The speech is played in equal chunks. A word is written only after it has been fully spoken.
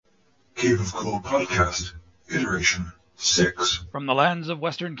Cave of Cool Podcast, Iteration 6. From the lands of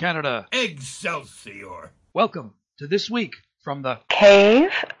Western Canada, Excelsior! welcome to This Week from the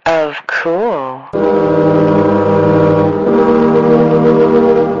Cave of Cool.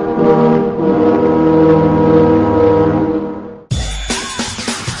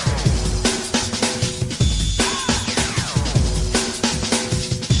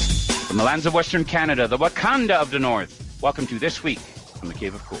 From the lands of Western Canada, the Wakanda of the North, welcome to This Week from the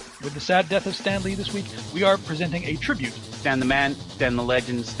Cave of Cool. With the sad death of Stan Lee this week, we are presenting a tribute. Stan the man, Stan the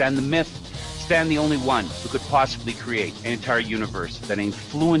legend, Stan the myth, Stan the only one who could possibly create an entire universe that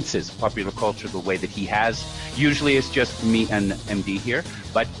influences popular culture the way that he has. Usually it's just me and MD here,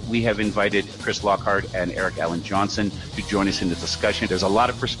 but we have invited Chris Lockhart and Eric Allen Johnson to join us in the discussion. There's a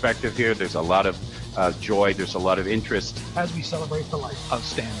lot of perspective here. There's a lot of joy. There's a lot of interest. As we celebrate the life of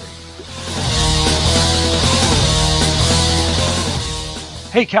Stan Lee.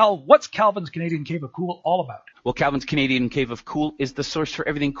 Hey Cal, what's Calvin's Canadian Cave of Cool all about? Well, Calvin's Canadian Cave of Cool is the source for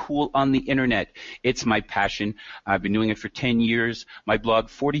everything cool on the internet. It's my passion. I've been doing it for 10 years. My blog,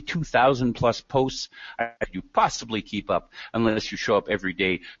 42,000 plus posts. You possibly keep up unless you show up every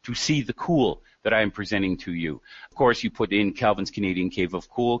day to see the cool that I am presenting to you. Of course, you put in Calvin's Canadian Cave of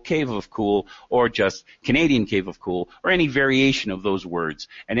Cool, or just Canadian Cave of Cool, or any variation of those words,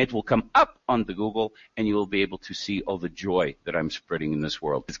 and it will come up on the Google, and you will be able to see all the joy that I'm spreading in this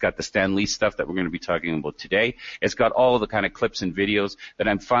world. It's got the Stan Lee stuff that we're going to be talking about today. It's got all of the kind of clips and videos that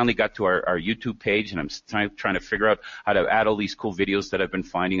I'm finally got to our YouTube page, and I'm trying to figure out how to add all these cool videos that I've been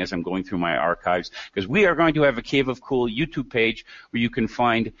finding as I'm going through my archives, because we are going to have a Cave of Cool YouTube page where you can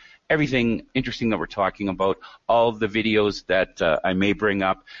find everything interesting that we're talking about, all of the videos that I may bring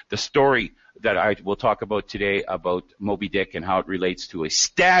up, the story that I will talk about today about Moby Dick and how it relates to a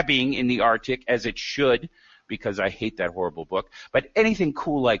stabbing in the Arctic, as it should, because I hate that horrible book. But anything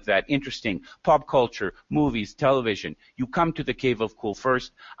cool like that, interesting, pop culture, movies, television, you come to the Cave of Cool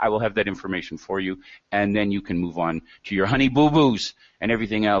first. I will have that information for you, and then you can move on to your honey boo-boos and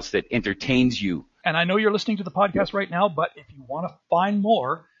everything else that entertains you. And I know you're listening to the podcast right now, but if you want to find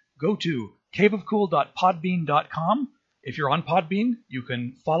more, go to caveofcool.podbean.com. If you're on Podbean, you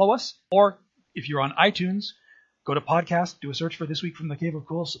can follow us. Or if you're on iTunes, go to podcast, do a search for This Week from the Cave of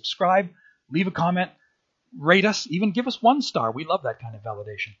Cool, subscribe, leave a comment, rate us, even give us 1 star. We love that kind of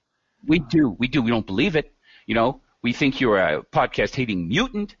validation. We do. We don't believe it. You know, we think you're a podcast-hating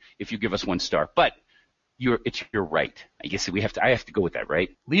mutant if you give us 1 star. But you're right. I guess I have to go with that, right?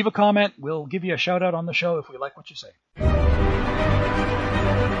 Leave a comment. We'll give you a shout-out on the show if we like what you say.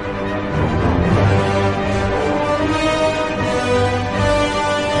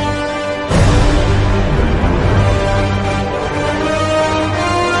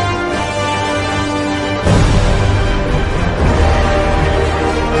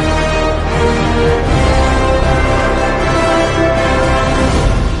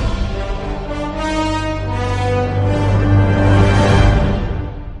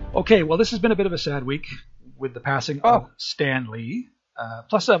 Okay, well, this has been a bit of a sad week with the passing of Stan Lee,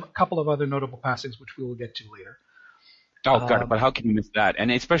 plus a couple of other notable passings, which we will get to later. Oh, God, but how can you miss that?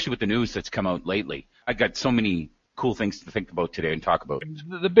 And especially with the news that's come out lately. I got so many cool things to think about today and talk about.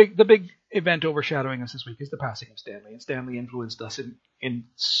 The big event overshadowing us this week is the passing of Stan Lee, and Stan Lee influenced us in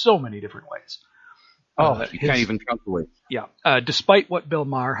so many different ways. You can't even count the ways. Yeah, despite what Bill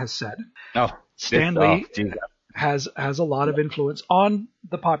Maher has said, Stan Lee has a lot of influence on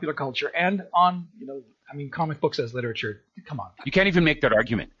the popular culture and on, comic books as literature. Come on. You can't even make that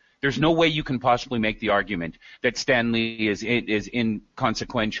argument. There's no way you can possibly make the argument that Stan Lee is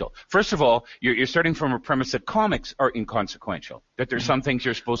inconsequential. First of all, you're starting from a premise that comics are inconsequential, that there's some things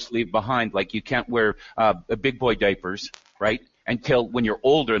you're supposed to leave behind, like you can't wear big boy diapers, right, until when you're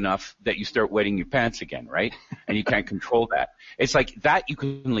older enough that you start wetting your pants again, right, and you can't control that. It's like that you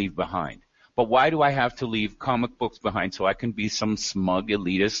can leave behind. But why do I have to leave comic books behind so I can be some smug,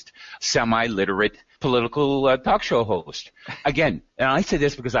 elitist, semi-literate political talk show host? Again, and I say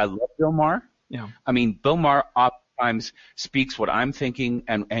this because I love Bill Maher. Yeah. I mean, Bill Maher oftentimes speaks what I'm thinking,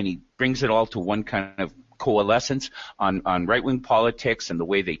 and he brings it all to one kind of coalescence on right-wing politics and the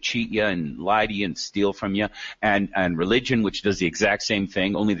way they cheat you and lie to you and steal from you, and religion, which does the exact same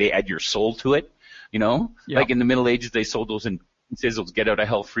thing, only they add your soul to it, Like in the Middle Ages, they sold those in sizzles, get out of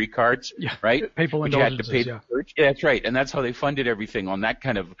hell free cards, right? Papal indulgences, you had to pay the church. Yeah, that's right. And that's how they funded everything, on that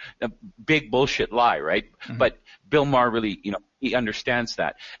kind of big bullshit lie, right? Mm-hmm. But Bill Maher really, he understands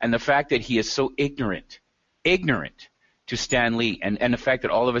that. And the fact that he is so ignorant to Stan Lee, and the fact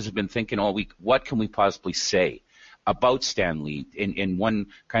that all of us have been thinking all week, what can we possibly say about Stan Lee in one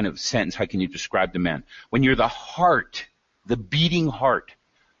kind of sentence? How can you describe the man? When you're the beating heart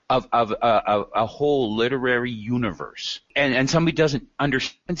of a whole literary universe. And somebody doesn't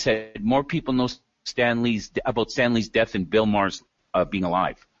understand, said more people know about Stan Lee's death than Bill Maher's being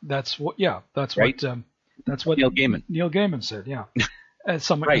alive. That's what Right? that's what Neil Gaiman. Neil Gaiman said. Yeah.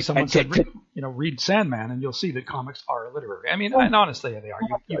 Someone Right. said, And read Sandman, and you'll see that comics are literary. I mean, and honestly, they are.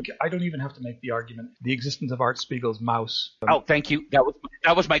 I don't even have to make the argument. The existence of Art Spiegel's Mouse. Oh, thank you.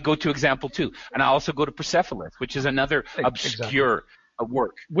 That was my go-to example too. And I also go to Persepolis, which is another obscure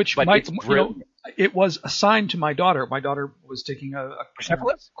work. Which but might, it's brilliant. it was assigned to my daughter. My daughter was taking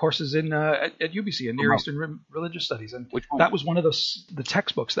Persepolis? courses in at UBC in Near Eastern Religious Studies, and Which one? that was one of the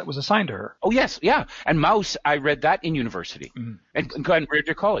textbooks that was assigned to her. Oh yes, yeah. And Mouse, I read that in university, and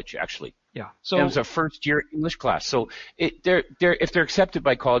Raider College actually. Yeah. So it was a first-year English class. So if they're accepted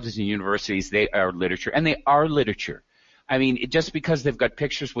by colleges and universities, they are literature, and they are literature. I mean, just because they've got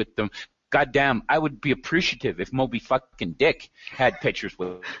pictures with them. Goddamn, I would be appreciative if Moby fucking Dick had pictures with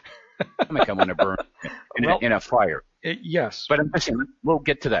him. I want to burn in a fire. Yes. But I'm just saying, we'll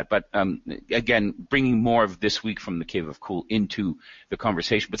get to that. But again, bringing more of This Week from the Cave of Cool into the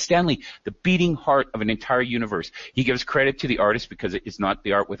conversation. But Stan Lee, the beating heart of an entire universe. He gives credit to the artist because it is not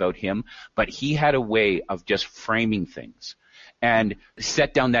the art without him. But he had a way of just framing things and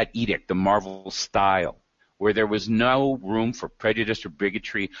set down that edict, the Marvel style, where there was no room for prejudice or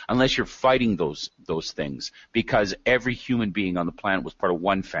bigotry unless you're fighting those things, because every human being on the planet was part of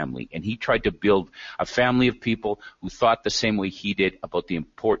one family, and he tried to build a family of people who thought the same way he did about the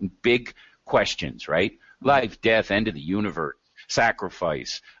important big questions, right? Life, death, end of the universe,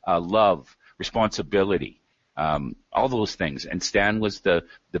 sacrifice, love, responsibility, all those things. And Stan was the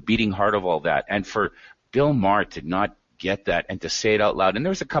beating heart of all that. And for Bill Maher to not get that and to say it out loud. And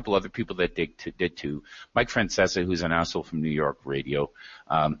there was a couple other people that did too. Mike Francesa, who's an asshole from New York radio,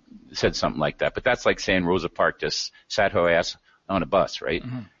 said something like that. But that's like saying Rosa Parks just sat her ass on a bus, right?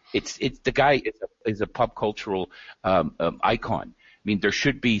 Mm-hmm. It's the guy is a pop cultural icon. I mean, there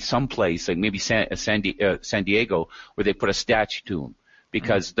should be some place like maybe San Diego where they put a statue to him,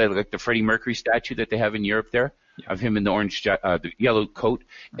 because like the Freddie Mercury statue that they have in Europe there. Of him in the orange, the yellow coat.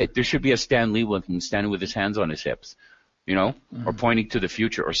 There should be a Stan Lee with him standing with his hands on his hips, or pointing to the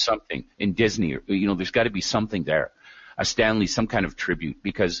future or something in Disney. There's got to be something there, a Stan Lee, some kind of tribute,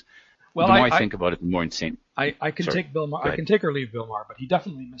 because the more I think about it, the more insane. I can take Bill Maher. I can take or leave Bill Maher, but he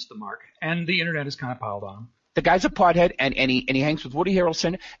definitely missed the mark, and the internet has kind of piled on him. The guy's a pothead, and he hangs with Woody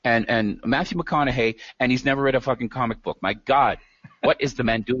Harrelson and Matthew McConaughey, and he's never read a fucking comic book. My God, what is the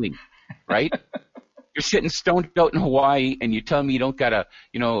man doing, right? You're sitting stoned out in Hawaii, and you tell me you don't got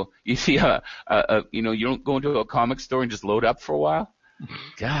you see you don't go into a comic store and just load up for a while.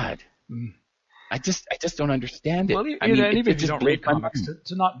 God, I just don't understand it. Well, even if you don't read comics,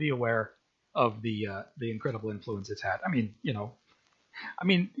 to not be aware of the incredible influence it's had. I mean,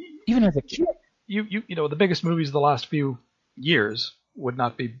 even as a kid, the biggest movies of the last few years would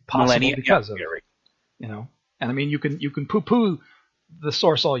not be possible because of it. And I mean, you can poo-poo the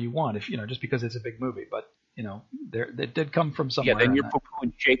source all you want, if just because it's a big movie, but they did come from somewhere. Yeah, then you're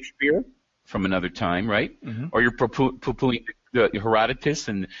poo-pooing Shakespeare from another time, right? Mm-hmm. Or you're poo-pooing the Herodotus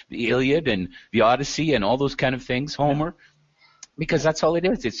and the Iliad and the Odyssey and all those kind of things, Homer, because that's all it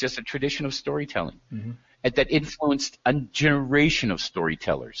is. It's just a tradition of storytelling that influenced a generation of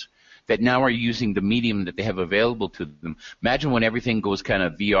storytellers that now are using the medium that they have available to them. Imagine when everything goes kind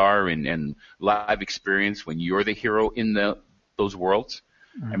of VR and live experience, when you're the hero in those worlds.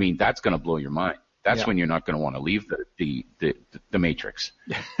 I mean, that's going to blow your mind. That's when you're not going to want to leave the Matrix,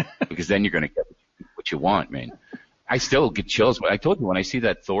 because then you're going to get what you want, man. I still get chills. I told you, when I see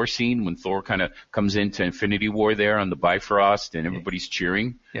that Thor scene, when Thor kind of comes into Infinity War there on the Bifrost and everybody's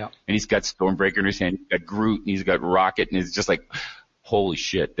cheering, and he's got Stormbreaker in his hand, he's got Groot, and he's got Rocket, and it's just like, holy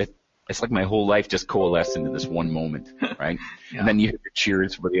shit. It's like my whole life just coalesced into this one moment, right? And then you hear the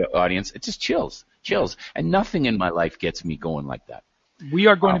cheers for the audience. It just chills. And nothing in my life gets me going like that. We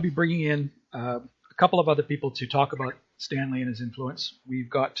are going to be bringing in a couple of other people to talk about Stan Lee and his influence. We've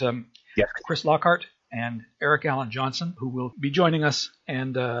got Chris Lockhart and Eric Allen Johnson, who will be joining us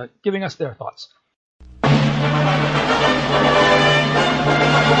and giving us their thoughts.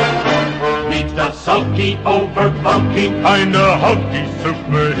 Meet the sulky, over-bulky, kinda hulky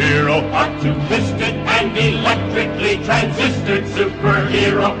superhero. Optimistic and electrically transistored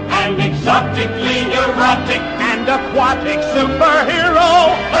superhero. An exotically erotic and aquatic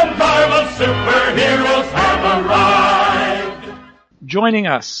superhero. The Marvel superheroes have arrived. Joining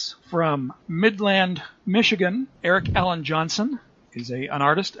us from Midland, Michigan, Eric Allen Johnson is an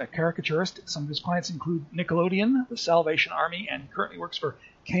artist, a caricaturist. Some of his clients include Nickelodeon, the Salvation Army, and currently works for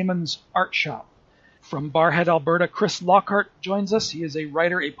Cayman's Art Shop. From Barhead, Alberta, Chris Lockhart joins us. He is a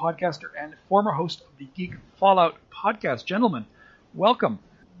writer, a podcaster, and former host of the Geek Fallout podcast. Gentlemen, welcome.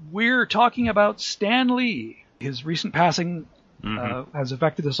 We're talking about Stan Lee. His recent passing has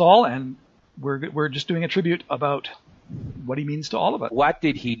affected us all, and we're just doing a tribute about what he means to all of us. What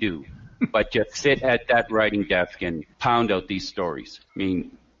did he do but just sit at that writing desk and pound out these stories? I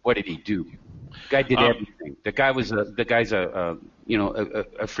mean, what did he do? The guy did everything. The guy's a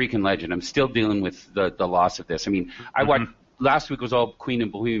freaking legend. I'm still dealing with the loss of this. I mean, I watched last week was all Queen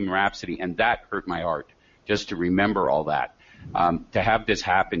and Bohemian Rhapsody, and that hurt my heart just to remember all that. To have this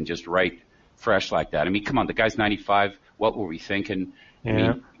happen just right fresh like that. I mean, come on, the guy's 95. What were we thinking? I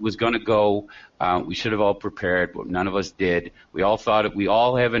mean, he was going to go. We should have all prepared, but none of us did. We all thought it. We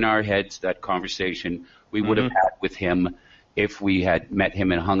all have in our heads that conversation we would have had with him if we had met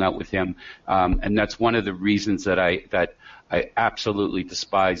him and hung out with him. And that's one of the reasons that I absolutely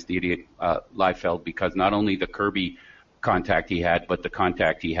despise the idiot Liefeld, because not only the Kirby contact he had, but the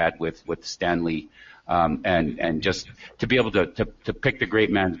contact he had with Stan Lee. And just to be able to pick the great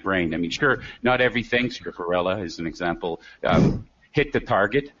man's brain. I mean, sure, not everything, Scripparella is an example, hit the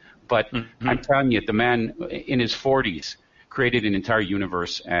target, but I'm telling you, the man in his 40s created an entire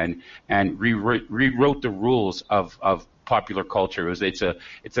universe and rewrote the rules of popular culture. It's a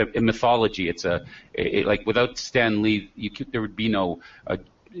mythology. Like without Stan Lee, there would be no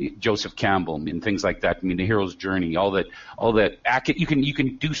Joseph Campbell and things like that. I mean, the hero's journey, all that. You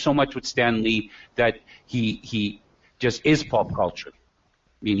can do so much with Stan Lee that he just is pop culture.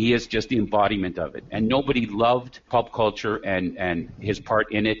 I mean, he is just the embodiment of it, and nobody loved pop culture and his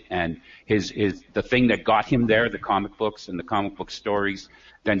part in it, and the thing that got him there, the comic books and the comic book stories,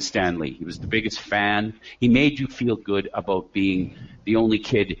 than Stan Lee. He was the biggest fan. He made you feel good about being the only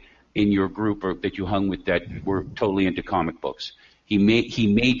kid in your group or that you hung with that were totally into comic books. He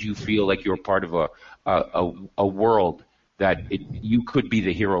made you feel like you were part of a world that you could be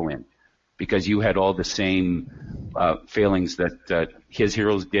the hero in, because you had all the same failings that his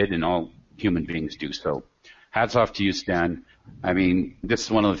heroes did and all human beings do. So hats off to you, Stan. I mean, this is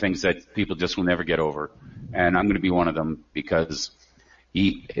one of the things that people just will never get over, and I'm going to be one of them, because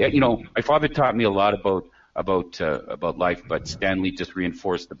my father taught me a lot about life, but Stan Lee just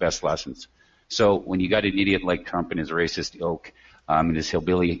reinforced the best lessons. So when you got an idiot like Trump and his racist ilk and his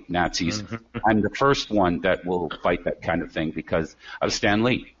hillbilly Nazis, I'm the first one that will fight that kind of thing because of Stan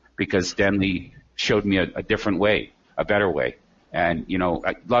Lee, because Stan Lee showed me a different way, a better way. And,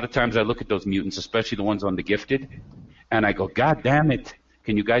 a lot of times I look at those mutants, especially the ones on The Gifted, and I go, God damn it,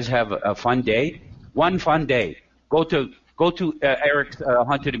 can you guys have a fun day? One fun day. Go to Eric's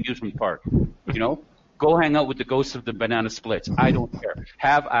Haunted Amusement Park, Go hang out with the ghosts of the Banana Splits. I don't care.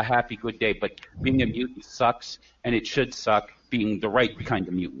 Have a happy, good day. But being a mutant sucks, and it should suck being the right kind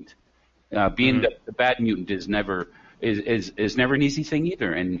of mutant. Being the bad mutant is never an easy thing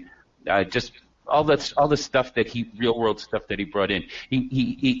either. And just all the stuff that real world stuff that he brought in.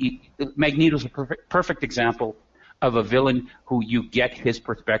 Magneto's a perfect example of a villain who you get his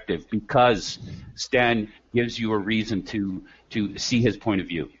perspective, because Stan gives you a reason to see his point of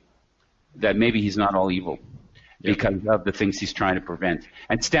view, that maybe he's not all evil because of the things he's trying to prevent.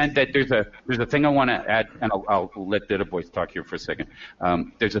 And Stan, that there's a thing I want to add, and I'll let the other boys talk here for a second.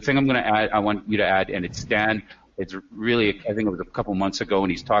 There's a thing I'm going to add. I want you to add, and it's Stan. It's really, I think it was a couple months ago,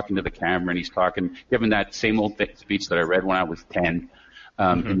 and he's talking to the camera, and he's giving that same old speech that I read when I was 10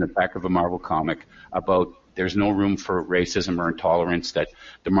 in the back of a Marvel comic about there's no room for racism or intolerance, that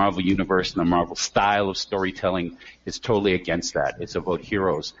the Marvel universe and the Marvel style of storytelling is totally against that. It's about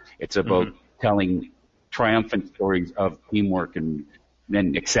heroes. It's about telling triumphant stories of teamwork and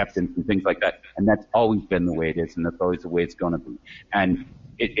then acceptance and things like that. And that's always been the way it is, and that's always the way it's going to be. And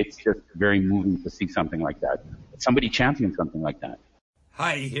it's just very moving to see something like that. Somebody champion something like that.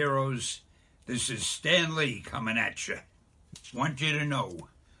 Hi, heroes. This is Stan Lee coming at you. Want you to know,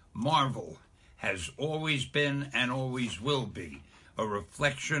 Marvel has always been and always will be a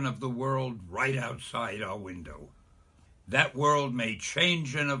reflection of the world right outside our window. That world may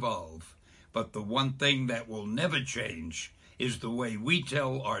change and evolve, but the one thing that will never change is the way we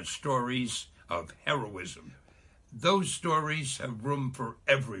tell our stories of heroism. Those stories have room for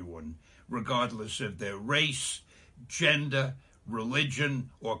everyone, regardless of their race, gender,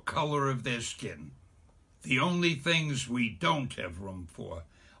 religion, or color of their skin. The only things we don't have room for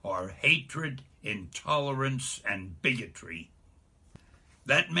are hatred, intolerance, and bigotry.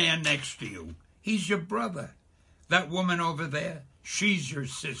 That man next to you, he's your brother. That woman over there, she's your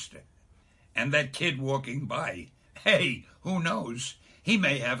sister. And that kid walking by, hey, who knows? He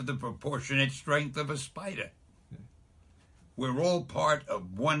may have the proportionate strength of a spider. We're all part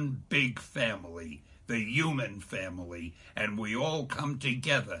of one big family, the human family, and we all come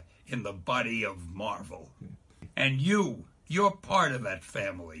together in the body of Marvel. And you're part of that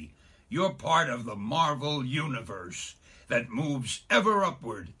family. You're part of the Marvel universe that moves ever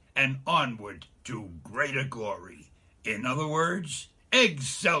upward and onward to greater glory. In other words,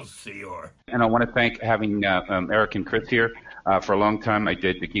 Excelsior. And I want to thank having Eric and Chris here. For a long time, I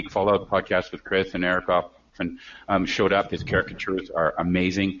did the Geek Fallout podcast with Chris, and Eric often showed up. His caricatures are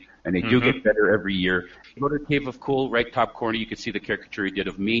amazing, and they do get better every year. Go to Cave of Cool, right top corner. You can see the caricature he did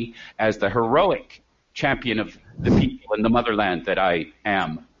of me as the heroic champion of the people and the motherland that I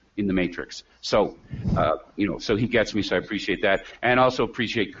am in the Matrix. So, so he gets me, so I appreciate that. And also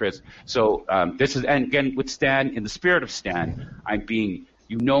appreciate Chris. So this is, and again, with Stan, in the spirit of Stan, I'm being,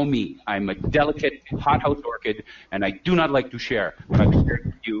 you know me, I'm a delicate, hothouse orchid, and I do not like to share. But I'm sharing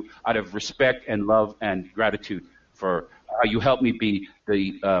with you out of respect and love and gratitude for how you helped me be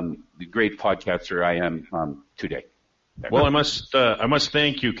the great podcaster I am today. Well, I must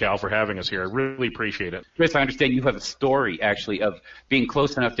thank you, Cal, for having us here. I really appreciate it. Chris, I understand you have a story, actually, of being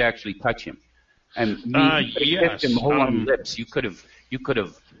close enough to actually touch him. And yes. Him whole on lips. You could have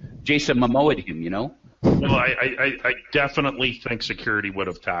Jason Momoa'd him, you know? Well, I definitely think security would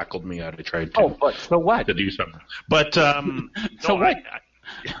have tackled me had I tried to. Oh, but so what? To do something. But, so what?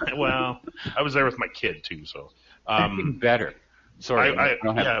 Well, I was there with my kid, too, so. Even better. Sorry.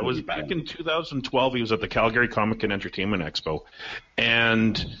 It was back in 2012. He was at the Calgary Comic and Entertainment Expo,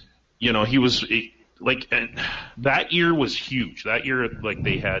 and he was and that year was huge. That year,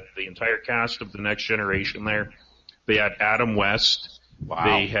 they had the entire cast of The Next Generation there. They had Adam West. Wow.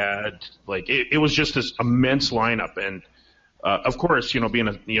 They had it was just this immense lineup, and of course,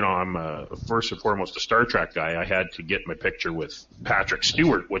 being I'm first and foremost a Star Trek guy. I had to get my picture with Patrick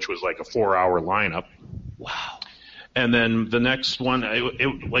Stewart, which was like a 4-hour lineup. Wow. And then the next one,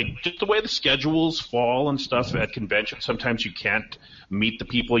 just the way the schedules fall and stuff at conventions, sometimes you can't meet the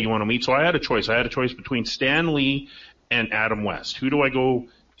people you want to meet. So I had a choice. I had a choice between Stan Lee and Adam West. Who do I go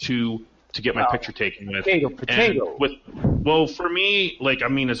to get my picture taken with? Potato. Well, for me,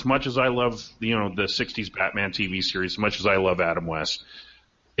 as much as I love, the 60s Batman TV series, as much as I love Adam West,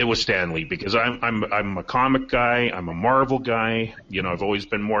 it was Stan Lee, because I'm a comic guy. I'm a Marvel guy.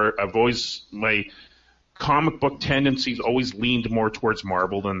 My comic book tendencies always leaned more towards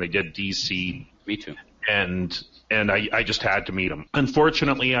Marvel than they did DC. Me too. And I just had to meet him.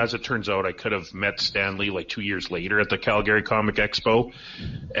 Unfortunately, as it turns out, I could have met Stan Lee 2 years later at the Calgary Comic Expo,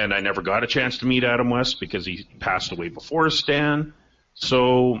 and I never got a chance to meet Adam West because he passed away before Stan.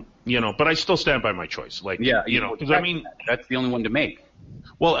 So, but I still stand by my choice. Because that's the only one to make.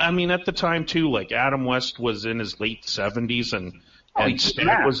 Well, at the time too, Adam West was in his late 70s and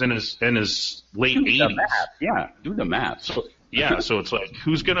Stan was in his late 80s. Do the math. So it's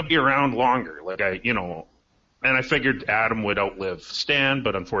who's going to be around longer? And I figured Adam would outlive Stan,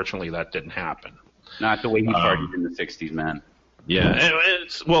 but unfortunately that didn't happen. Not the way he partied in the 60s, man. Yeah,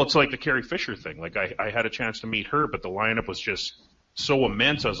 it's like the Carrie Fisher thing. I had a chance to meet her, but the lineup was just so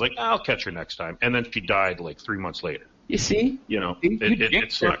immense. I was like, I'll catch her next time. And then she died 3 months later. You see?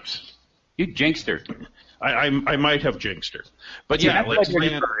 It sucks. You jinxed her. I might have jinxed her. But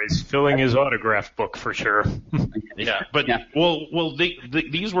is filling his autograph book for sure.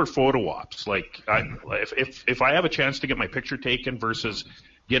 These were photo ops. If I have a chance to get my picture taken versus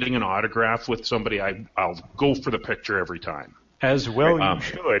getting an autograph with somebody, I'll go for the picture every time. As well you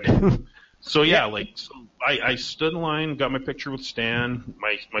should. So I stood in line, got my picture with Stan,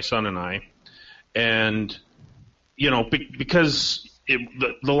 my son and I, and because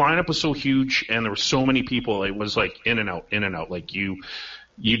the lineup was so huge and there were so many people, it was in and out. You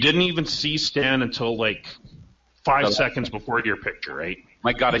didn't even see Stan until 5 seconds before your picture, right?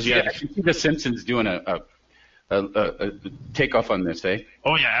 My God, I can see the Simpsons doing a takeoff on this, eh?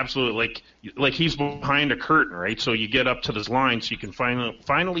 Oh yeah, absolutely. He's behind a curtain, right? So you get up to this line so you can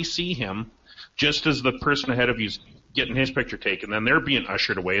finally see him, just as the person ahead of you's getting his picture taken. Then they're being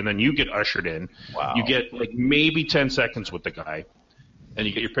ushered away, and then you get ushered in. Wow. You get maybe 10 seconds with the guy, and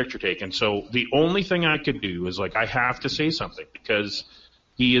you get your picture taken. So the only thing I could do is I have to say something, because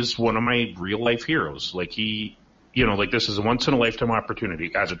he is one of my real life heroes. This is a once in a lifetime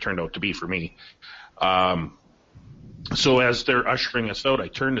opportunity, as it turned out to be for me. So as they're ushering us out, I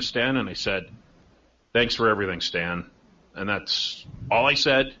turned to Stan and I said, "Thanks for everything, Stan." And that's all I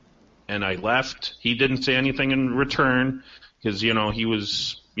said. And I left. He didn't say anything in return because, he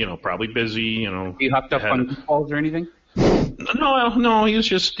was, probably busy, He hopped up on calls or anything? No, he was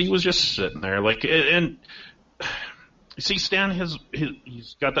just sitting there. And see, Stan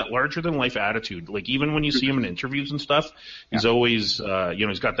he's got that larger than life attitude. Even when you see him in interviews and stuff, he's always,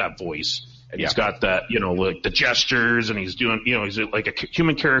 he's got that voice. And he's got that, like the gestures, and he's doing, he's like a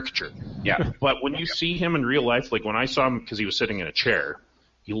human caricature. Yeah. But when you see him in real life, like when I saw him, because he was sitting in a chair,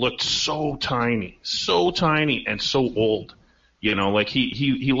 he looked so tiny and so old. Like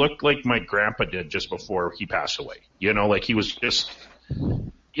he looked like my grandpa did just before he passed away. Like he was just,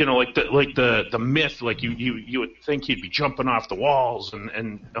 like the myth, like you would think he'd be jumping off the walls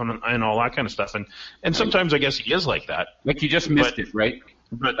and all that kind of stuff. And sometimes I guess he is like that. Like you just missed it, right?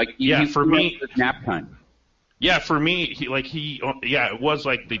 But like for me, it's nap time. Yeah, for me, it was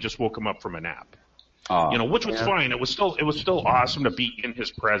like they just woke him up from a nap. Which was fine. It was still awesome to be in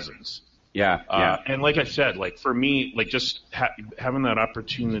his presence. Yeah. And like I said, like for me, like just having that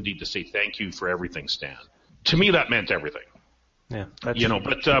opportunity to say thank you for everything, Stan. To me, that meant everything. Yeah. But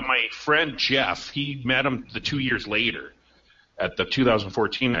my friend Jeff, he met him 2 years later at the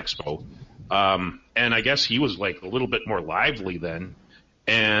 2014 Expo, and I guess he was like a little bit more lively then.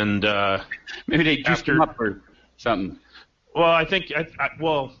 And maybe they juiced him up or something. Well, I think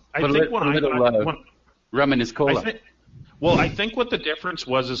rum in his cola. I think what the difference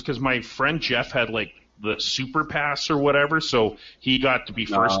was because my friend Jeff had like the super pass or whatever, so he got to be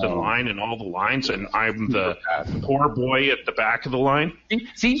first in line in all the lines, and I'm the poor boy at the back of the line.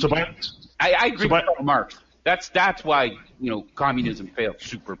 See, I agree with Marx. That's why communism failed.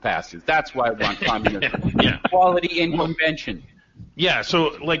 Super passes. That's why I want communism. Equality in convention. Yeah,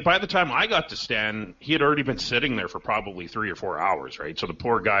 so like by the time I got to Stan, he had already been sitting there for probably 3 or 4 hours, right? So the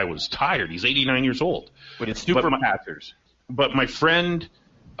poor guy was tired. He's 89 years old. But it's super passers. But my friend,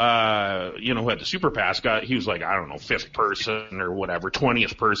 who had the super pass, he was like, I don't know, 5th person or whatever,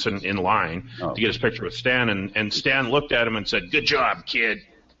 20th person in line to get his picture with Stan. And Stan looked at him and said, "Good job, kid."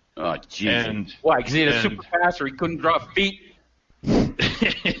 Oh, jeez. Why? Because he had a super pass or he couldn't draw feet?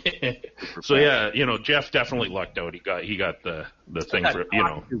 So Jeff definitely lucked out. He got the thing for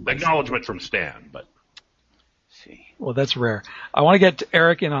acknowledgement from Stan. But well, that's rare. I want to get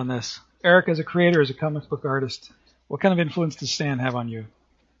Eric in on this. Eric, as a creator, as a comic book artist, what kind of influence does Stan have on you?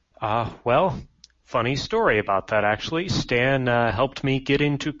 Well, funny story about that actually. Stan helped me get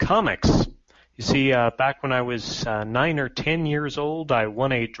into comics. You see, back when I was 9 or 10 years old, I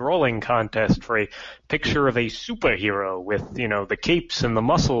won a drawing contest for a picture of a superhero with, the capes and the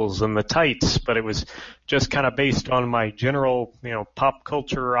muscles and the tights, but it was just kind of based on my general, pop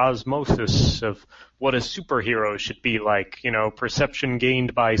culture osmosis of what a superhero should be like, perception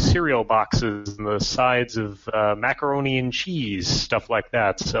gained by cereal boxes and the sides of macaroni and cheese, stuff like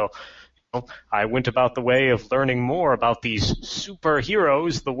that. So I went about the way of learning more about these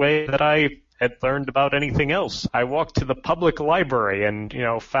superheroes the way that I had learned about anything else. I walked to the public library and,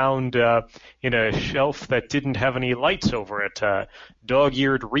 found in a shelf that didn't have any lights over it, a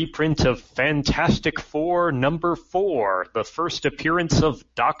dog-eared reprint of Fantastic Four #4, the first appearance of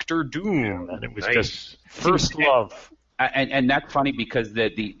Doctor Doom. And it was just first love. And that's funny because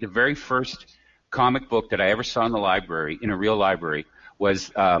the very first comic book that I ever saw in the library, in a real library, was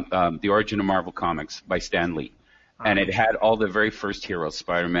The Origin of Marvel Comics by Stan Lee. And it had all the very first heroes,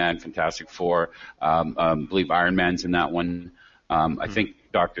 Spider-Man, Fantastic Four, I believe Iron Man's in that one, I think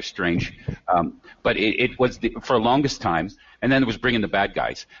Doctor Strange. But it was, for the longest time, and then it was bringing the bad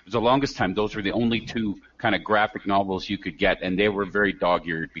guys. It was the longest time, those were the only two kind of graphic novels you could get, and they were very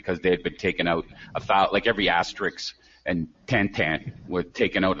dog-eared because they had been taken out, like every Asterix and Tintin were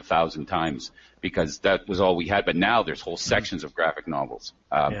taken out 1,000 times because that was all we had. But now there's whole sections of graphic novels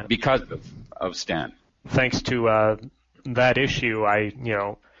because of Stan. Thanks to that issue, I,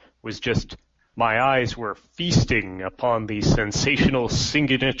 was just, my eyes were feasting upon the sensational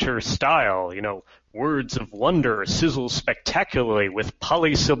signature style, words of wonder sizzle spectacularly with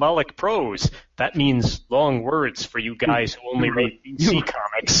polysyllabic prose. That means long words for you guys who only read DC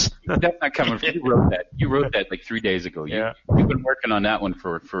comics. That's not coming from you. You wrote that like 3 days ago. You've been working on that one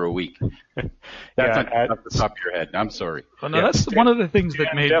for a week. That's not off the top of your head. I'm sorry. Well, no, that's one of the things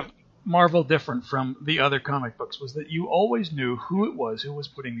that made Marvel different from the other comic books was that you always knew who it was who was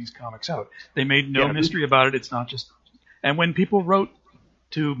putting these comics out. They made no mystery about it. It's not just... And when people wrote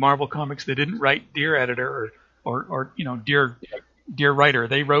to Marvel Comics, they didn't write "Dear Editor" or "Dear Writer."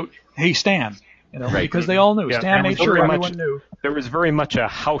 They wrote, "Hey Stan," because they all knew. Stan made sure everyone knew. There was very much a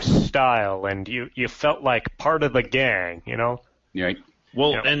house style, and you felt like part of the gang, Right.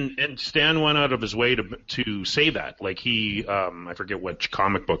 Well, and Stan went out of his way to say that. Like he, I forget which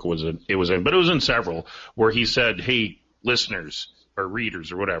comic book it was in, but it was in several, where he said, "Hey, listeners or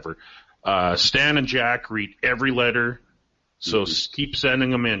readers or whatever, Stan and Jack read every letter, so keep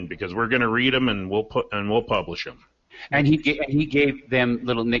sending them in because we're going to read them and we'll publish them." And he gave them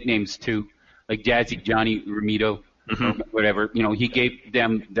little nicknames too, like Jazzy Johnny Ramito. or whatever. You know, he gave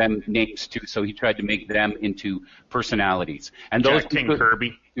them names too, so he tried to make them into personalities. And those Jack King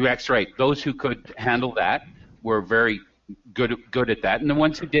Kirby. That's right. Those who could handle that were very good at that, and the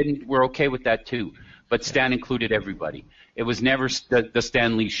ones who didn't were okay with that too. But Stan included everybody. It was never the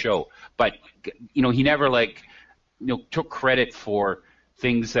Stan Lee show. But you know, he never took credit for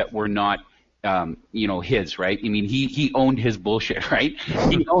things that were not his, right? I mean, he owned his bullshit, right?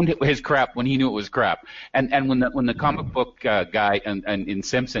 He owned his crap when he knew it was crap. And when the comic book guy and in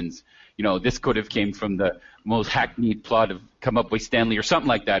Simpsons, you know, this could have came from the most hackneyed plot of come up by Stan Lee or something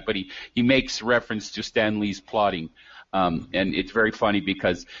like that, but he makes reference to Stan Lee's plotting. And it's very funny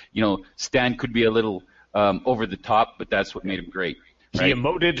because, you know, Stan could be a little over the top, but that's what made him great. Right? He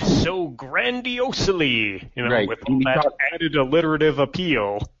emoted so grandiosely, you know, right. with all that added alliterative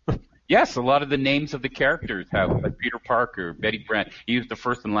appeal. Yes, a lot of the names of the characters have, like Peter Parker, Betty Brant. He used the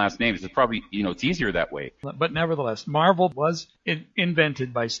first and last names. It's probably, you know, it's easier that way. But nevertheless, Marvel was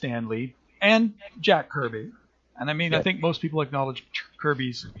invented by Stan Lee and Jack Kirby. And I mean, I think most people acknowledge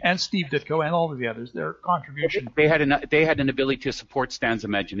Kirby's and Steve Ditko and all of the others, their contribution. They had an ability to support Stan's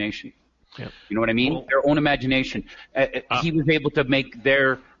imagination. Yeah. You know what I mean? Well, their own imagination. He was able to make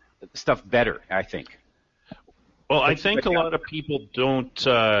their stuff better, I think. Well, I think a lot of people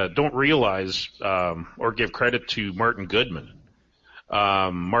don't realize or give credit to Martin Goodman.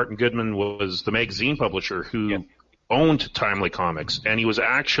 Martin Goodman was the magazine publisher who owned Timely Comics, and he was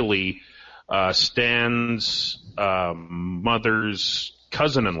actually Stan's mother's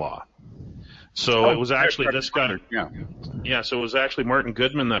cousin-in-law. So it was actually this guy. Yeah. So it was actually Martin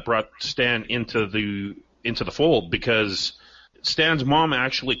Goodman that brought Stan into the fold, because Stan's mom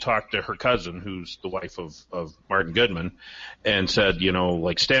actually talked to her cousin, who's the wife of Martin Goodman, and said, you know,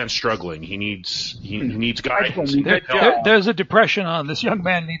 like, Stan's struggling. He needs guidance. There's a depression on. This young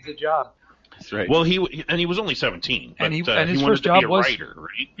man needs a job. That's right. Well, he was only 17, but and he his wanted first to job be a was writer,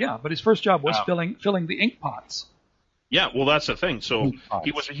 right? Yeah, but his first job was filling the ink pots. Yeah, well, that's the thing. So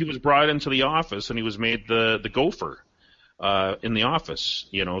he was brought into the office, and he was made the gopher in the office.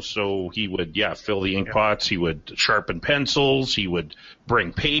 You know, so he would fill the ink pots. He would sharpen pencils. He would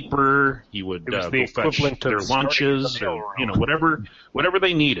bring paper. He would go fetch their lunches, or you know, whatever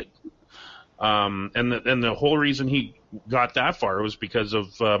they needed. And the whole reason he got that far was because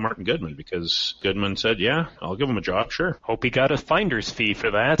of Martin Goodman, because Goodman said, yeah, I'll give him a job, sure. Hope he got a finder's fee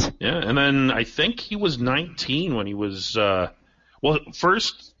for that. Yeah, and then I think he was 19 when he was,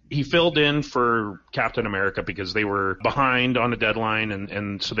 first he filled in for Captain America because they were behind on a deadline,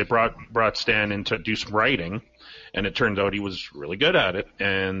 and so they brought Stan in to do some writing, and it turns out he was really good at it,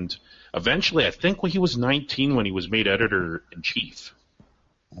 and eventually I think he was 19 when he was made editor-in-chief.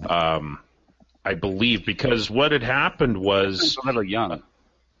 I believe, because what had happened was a little young.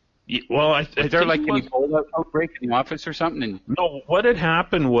 Well, I was there think like any Ebola outbreak in the office or something? No, what had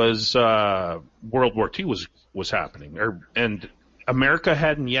happened was World War II was happening, and America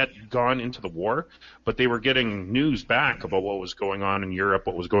hadn't yet gone into the war, but they were getting news back about what was going on in Europe,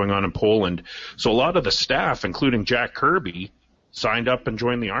 what was going on in Poland. So a lot of the staff, including Jack Kirby, signed up and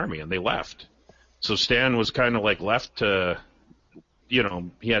joined the army, and they left. So Stan was kind of like left to. You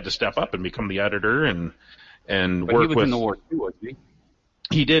know, he had to step up and become the editor and but work with. He was in the war too, wasn't he?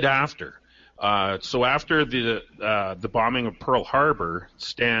 He did after. So after the bombing of Pearl Harbor,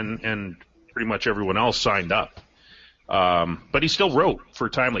 Stan and pretty much everyone else signed up. But he still wrote for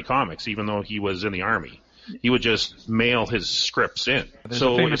Timely Comics, even though he was in the army. He would just mail his scripts in. There's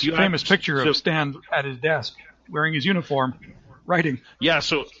a famous picture of Stan at his desk wearing his uniform, writing.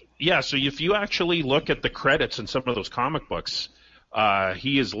 So if you actually look at the credits in some of those comic books.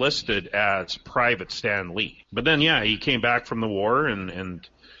 He is listed as Private Stan Lee. But then, he came back from the war and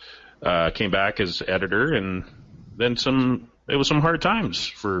came back as editor, and then it was some hard times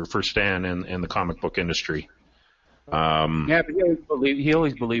for Stan and the comic book industry. But he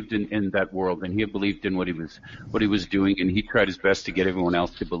always believed in that world, and he believed in what he was doing, and he tried his best to get everyone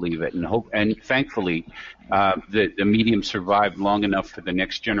else to believe it. And thankfully, the medium survived long enough for the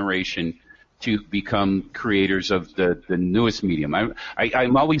next generation to become creators of the newest medium.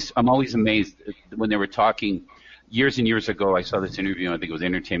 I'm always amazed when they were talking years and years ago. I saw this interview, I think it was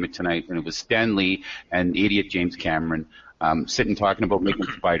Entertainment Tonight, and it was Stan Lee and the idiot James Cameron sitting talking about making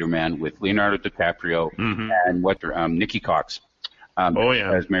Spider-Man with Leonardo DiCaprio and Nikki Cox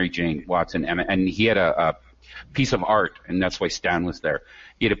as Mary Jane Watson, and he had a piece of art, and that's why Stan was there.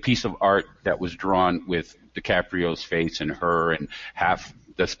 He had a piece of art that was drawn with DiCaprio's face and her, and half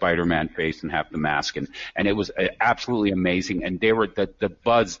the Spider-Man face and half the mask, and it was absolutely amazing. And they were the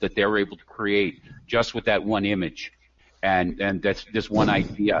buzz that they were able to create just with that one image And that's just one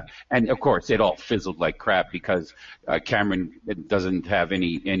idea. And of course, it all fizzled like crap because Cameron doesn't have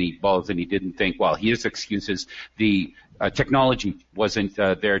any balls, and he didn't think. Well, his excuse is the technology wasn't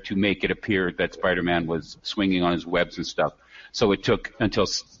there to make it appear that Spider-Man was swinging on his webs and stuff. So it took until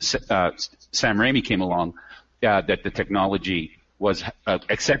Sam Raimi came along that the technology was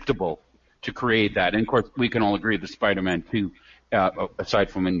acceptable to create that. And of course, we can all agree that Spider-Man 2.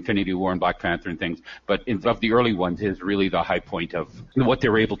 Aside from Infinity War and Black Panther and things, but of the early ones is really the high point of what they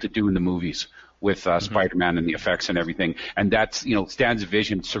were able to do in the movies with Spider-Man and the effects and everything. And that's, Stan's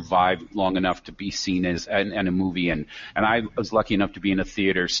vision survived long enough to be seen as in a movie. And I was lucky enough to be in a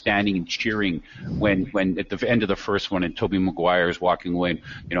theater standing and cheering when at the end of the first one and Tobey Maguire is walking away,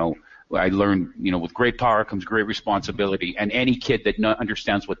 I learned, with great power comes great responsibility. And any kid that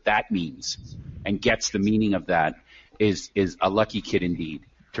understands what that means and gets the meaning of that is a lucky kid indeed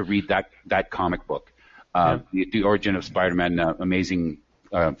to read that comic book. The Origin of Spider-Man, Amazing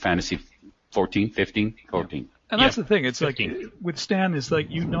Fantasy 14. And that's the thing. It's 15. Like with Stan is like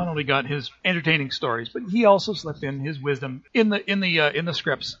you not only got his entertaining stories, but he also slipped in his wisdom in the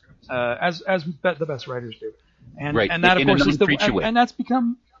scripts as the best writers do. And right. And that of course is and that's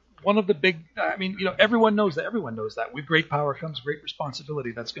become one of the big. I mean, everyone knows that. Everyone knows that. With great power comes great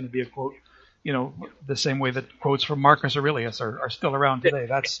responsibility. That's going to be a quote. The same way that quotes from Marcus Aurelius are still around today.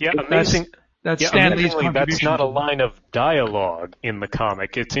 That's amazing. That's Stan Lee's contribution. That's not a line of dialogue in the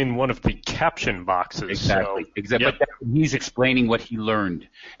comic. It's in one of the caption boxes. Exactly. So. Exactly. Yep. But he's explaining what he learned,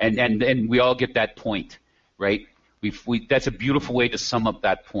 and we all get that point, right? That's a beautiful way to sum up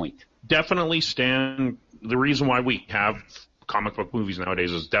that point. Definitely, Stan. The reason why we have comic book movies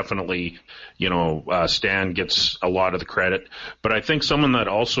nowadays is definitely, Stan gets a lot of the credit. But I think someone that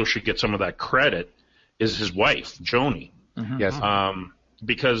also should get some of that credit is his wife, Joni. Mm-hmm. Yes.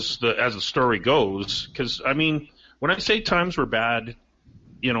 Because as the story goes, when I say times were bad,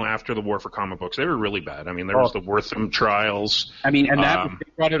 after the war for comic books, they were really bad. I mean, there was the Wortham trials. I mean, and that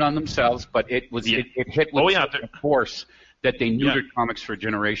they brought it on themselves, but it was it hit with force that they neutered comics for a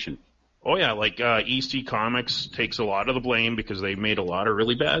generation. Oh yeah, like EC Comics takes a lot of the blame because they made a lot of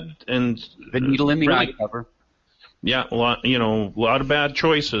really bad and the needle in the eye cover. Yeah, a lot of bad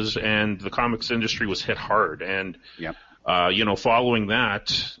choices, and the comics industry was hit hard. And following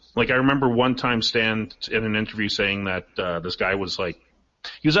that, like I remember one time Stan in an interview saying that this guy was like,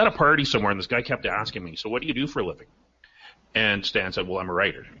 he was at a party somewhere, and this guy kept asking me, "So what do you do for a living?" And Stan said, "Well, I'm a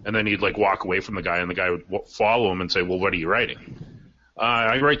writer." And then he'd like walk away from the guy, and the guy would follow him and say, "Well, what are you writing?"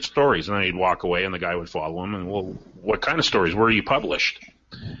 I write stories, and then he'd walk away, and the guy would follow him, and, well, what kind of stories? Where are you published?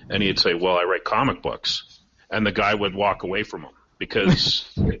 And he'd say, well, I write comic books. And the guy would walk away from him because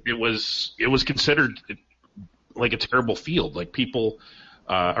it was considered like a terrible field. Like people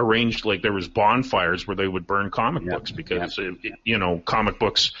arranged, like there was bonfires where they would burn comic books because, comic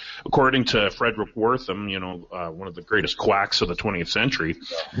books, according to Frederick Wortham, one of the greatest quacks of the 20th century,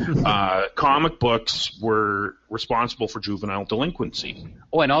 comic books were responsible for juvenile delinquency.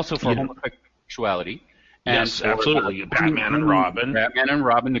 Oh, and also for homosexuality. Yes, and absolutely. Batman and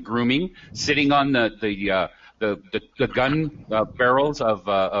Robin. The grooming, sitting on the gun barrels of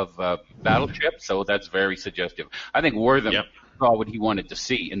battleships. So that's very suggestive. I think Wortham saw what he wanted to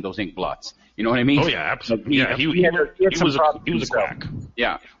see in those ink blots. You know what I mean? Oh yeah, absolutely. He was a quack.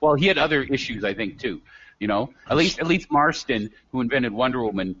 Yeah. Well, he had other issues, I think, too. At least Marston, who invented Wonder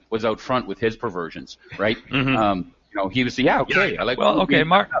Woman, was out front with his perversions, right? Mm-hmm. He was okay. I like. Well, okay,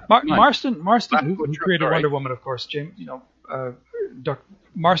 Marston, who created Wonder Woman, of course, James.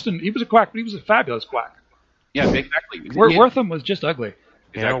 Marston, he was a quack, but he was a fabulous quack. Yeah, exactly. Wortham was just ugly.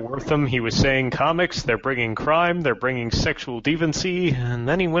 Wortham, he was saying comics, they're bringing crime, they're bringing sexual deviancy, and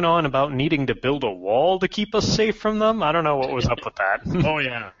then he went on about needing to build a wall to keep us safe from them. I don't know what was up with that. Oh,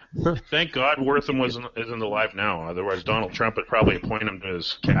 yeah. Thank God Wortham isn't alive now. Otherwise, Donald Trump would probably appoint him to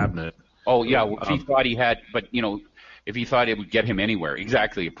his cabinet. Oh, yeah, if he thought he had, but, if he thought it would get him anywhere,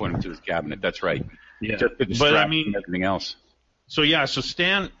 exactly, appoint him to his cabinet, that's right. Yeah, just to distract from everything else. So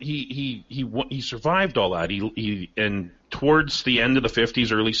Stan, he survived all that. And towards the end of the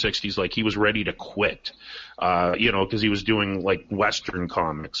 50s, early 60s, like he was ready to quit, because he was doing like Western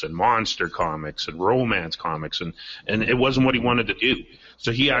comics and monster comics and romance comics, and it wasn't what he wanted to do.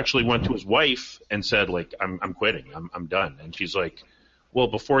 So he actually went to his wife and said, like, I'm quitting, I'm done. And she's like, well,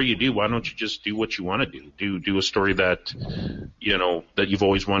 before you do, why don't you just do what you want to do? Do a story that that you've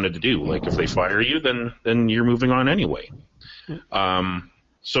always wanted to do. Like if they fire you, then you're moving on anyway.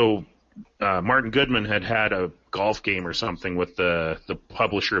 So Martin Goodman had a golf game or something with the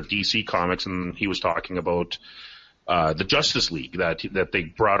publisher of DC Comics, and he was talking about the Justice League, that they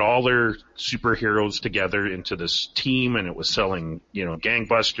brought all their superheroes together into this team, and it was selling,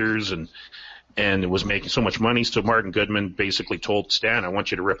 gangbusters, and it was making so much money. So Martin Goodman basically told Stan, I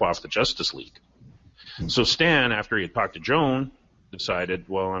want you to rip off the Justice League. So Stan, after he had talked to Joan, decided,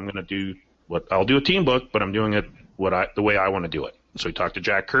 well, I'll do a team book, but I'm doing it the way I want to do it. So he talked to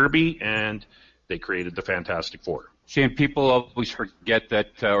Jack Kirby, and they created the Fantastic Four. See, and people always forget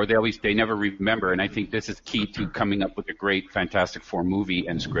that, or they never remember, and I think this is key to coming up with a great Fantastic Four movie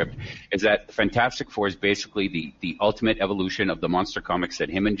and script, is that the Fantastic Four is basically the ultimate evolution of the monster comics that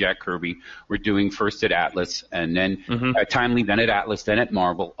him and Jack Kirby were doing first at Atlas, and then at Timely, then at Atlas, then at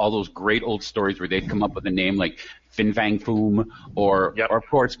Marvel, all those great old stories where they'd come up with a name like Fin Fang Foom, or of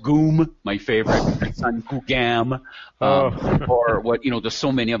course Goom, my favorite, my son Googam, or what, there's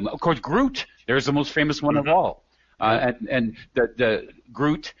so many of them. Of course, Groot, there's the most famous one of all. And the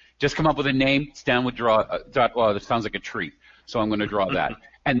Groot, just come up with a name, Stan would draw, this sounds like a tree, so I'm going to draw that.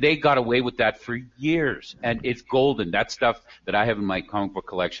 And they got away with that for years, and it's golden. That stuff that I have in my comic book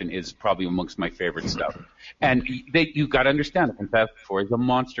collection is probably amongst my favorite stuff. And you got to understand, the Fantastic Four is a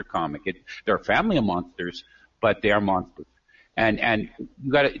monster comic. They're a family of monsters, but they are monsters. And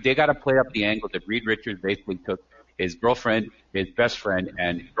they got to play up the angle that Reed Richards basically took his girlfriend, his best friend,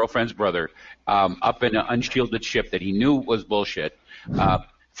 and girlfriend's brother up in an unshielded ship that he knew was bullshit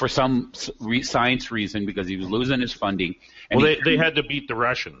for some science reason, because he was losing his funding. And they had to beat the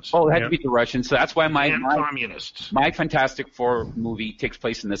Russians. Oh, they had to beat the Russians. So that's why my communists. My Fantastic Four movie takes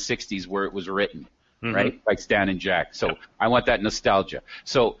place in the 60s, where it was written, right, by Stan and Jack. So I want that nostalgia.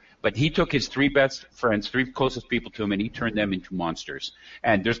 But he took his three best friends, three closest people to him, and he turned them into monsters.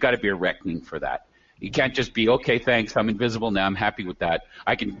 And there's got to be a reckoning for that. You can't just be, okay, thanks, I'm invisible now, I'm happy with that.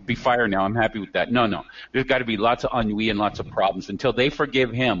 I can be fire now, I'm happy with that. No. There's got to be lots of ennui and lots of problems until they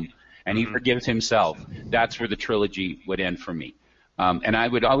forgive him and he forgives himself. That's where the trilogy would end for me. And I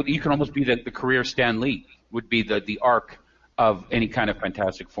would you can almost be the career Stan Lee would be the arc of any kind of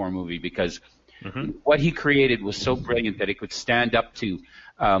Fantastic Four movie, because what he created was so brilliant that it could stand up to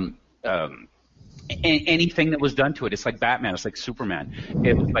anything that was done to it. It's like Batman. It's like Superman.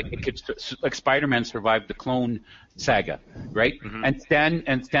 It was like Spider-Man survived the clone saga, right? And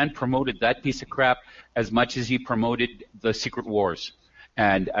Stan promoted that piece of crap as much as he promoted the Secret Wars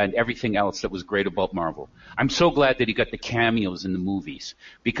and everything else that was great about Marvel. I'm so glad that he got the cameos in the movies,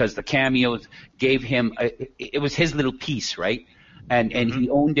 because the cameos gave him it was his little piece, right? And he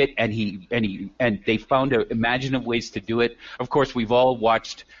owned it, and they found imaginative ways to do it. Of course, we've all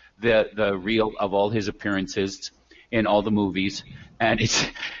watched the reel of all his appearances in all the movies, and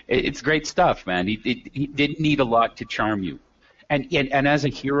it's great stuff, man. He didn't need a lot to charm you, and as a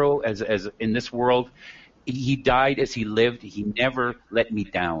hero, as in this world, he died as he lived. He never let me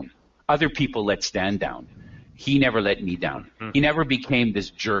down. Other people let Stan down. He never let me down. He never became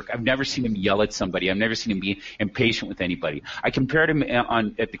this jerk. I've never seen him yell at somebody. I've never seen him be impatient with anybody. I compared him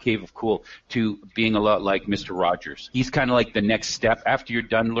at the Cave of Cool to being a lot like Mr. Rogers. He's kind of like the next step. After you're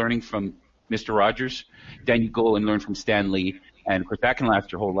done learning from Mr. Rogers, then you go and learn from Stan Lee, and of course that can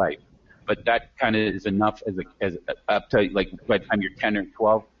last your whole life. But that kind of is enough as up to, like, by the time you're 10 or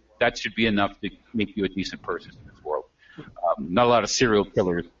 12, that should be enough to make you a decent person in this world. Not a lot of serial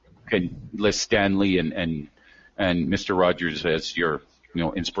killers can list Stan Lee and Mr. Rogers as your,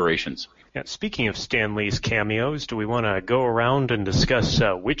 inspirations. Yeah, speaking of Stan Lee's cameos, do we want to go around and discuss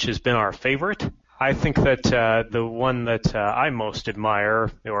which has been our favorite? I think that the one that I most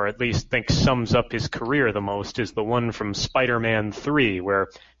admire, or at least think sums up his career the most, is the one from Spider-Man 3, where,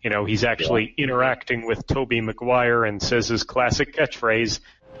 he's actually interacting with Tobey Maguire and says his classic catchphrase,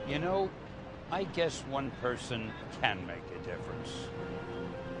 I guess one person can make a difference.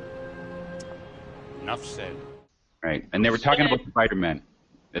 Enough said. Right, and they were talking about Spider-Man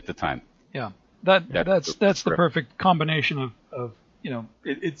at the time. Yeah, that's the perfect combination of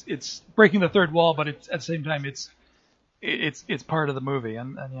it's breaking the third wall, but it's at the same time it's part of the movie,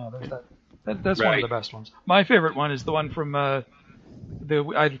 and there's that's right. One of the best ones. My favorite one is the one from I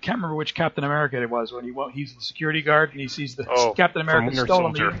can't remember which Captain America it was, when he's the security guard and he sees the Captain America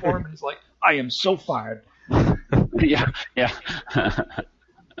stolen the uniform, and he's like, I am so fired. yeah.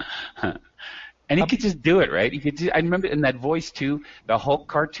 And he could just do it, right? I remember in that voice, too, the Hulk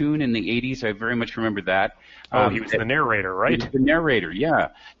cartoon in the 80s, I very much remember that. He was the narrator, right? He was the narrator, yeah.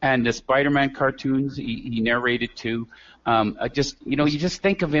 And the Spider-Man cartoons, he narrated, too. You just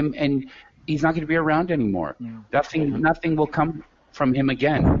think of him, and he's not going to be around anymore. Yeah. Nothing will come from him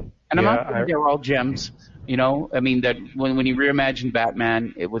again. And I'm not saying they're all gems, that when he reimagined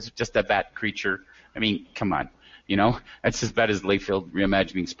Batman, it was just a bat creature. I mean, come on. You know, that's as bad as Layfield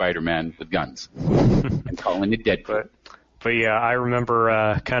reimagining Spider-Man with guns and calling it Deadpool. But yeah, I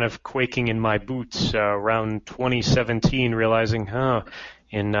remember kind of quaking in my boots around 2017, realizing,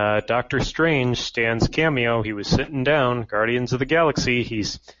 in Doctor Strange, Stan's cameo, he was sitting down. Guardians of the Galaxy,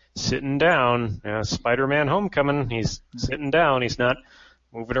 he's sitting down. Spider-Man Homecoming, he's sitting down. He's not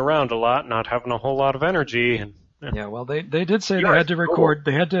moving around a lot, not having a whole lot of energy. And yeah, well, they did say they had to record,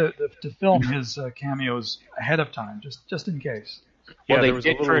 they had to film his cameos ahead of time, just in case. Well, yeah, they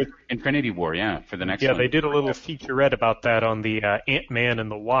did for Infinity War, for the next one. Yeah, they did a little featurette about that on the Ant-Man and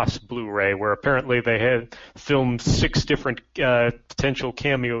the Wasp Blu-ray, where apparently they had filmed 6 different potential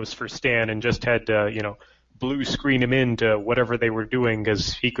cameos for Stan and just had to, blue screen him into whatever they were doing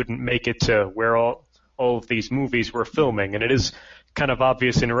because he couldn't make it to where all of these movies were filming. And it is kind of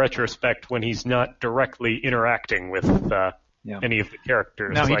obvious in retrospect when he's not directly interacting with any of the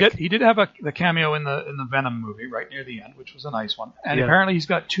characters. Now he did have the cameo in the Venom movie right near the end, which was a nice one. And apparently he's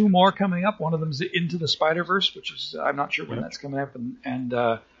got 2 more coming up. One of them's Into the Spider-Verse, which is I'm not sure when that's coming up, and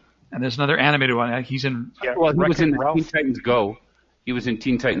there's another animated one. He's in. Yeah, well, he was in Teen Titans Go. He was in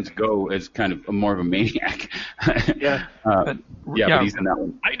Teen Titans Go as kind of more of a maniac. But he's in that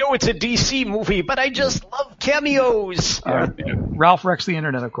one. I know it's a DC movie, but I just love cameos. Ralph Rex the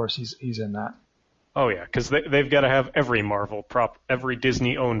Internet, of course, he's in that. Oh yeah, because they've got to have every every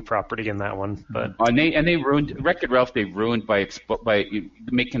Disney-owned property in that one. But and they ruined Wreck-It Ralph. They ruined by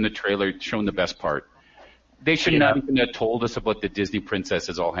making the trailer showing the best part. They should not even have told us about the Disney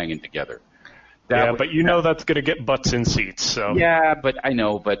princesses all hanging together. But that's going to get butts in seats. So yeah, but I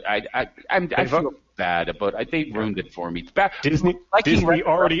know, but I feel bad about it. They ruined it for me. It's bad. Disney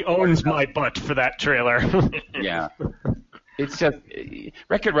already owns my butt for that trailer. Yeah. It's just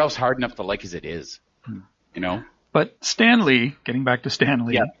Wreck-It Ralph's hard enough to like as it is, But Stan Lee, getting back to Stan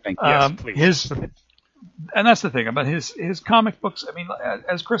Lee, yes, please. And that's the thing about his comic books. I mean,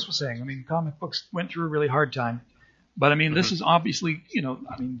 as Chris was saying, comic books went through a really hard time. But this is obviously,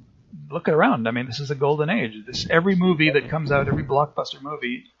 look around. This is a golden age. Every movie that comes out, every blockbuster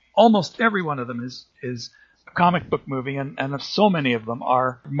movie, almost every one of them is a comic book movie, and so many of them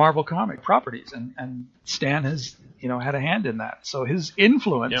are Marvel comic properties, and Stan has had a hand in that. So his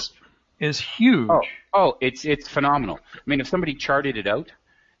influence is huge. Oh, it's phenomenal. If somebody charted it out,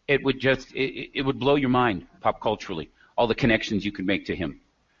 it would it would blow your mind pop culturally. All the connections you can make to him,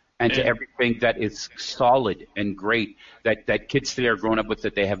 and to everything that is solid and great that kids today are growing up with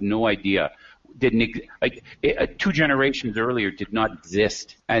that they have no idea. 2 generations earlier did not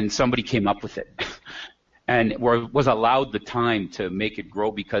exist, and somebody came up with it. And was allowed the time to make it grow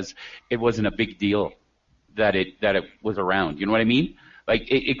because it wasn't a big deal that it was around. You know what I mean? Like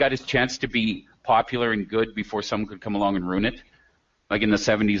it got its chance to be popular and good before someone could come along and ruin it. Like in the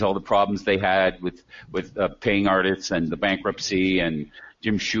 70s, all the problems they had with paying artists and the bankruptcy and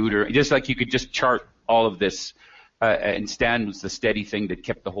Jim Shooter. Just like you could just chart all of this, and Stan was the steady thing that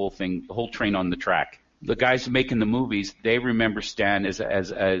kept the whole train on the track. The guys making the movies, they remember Stan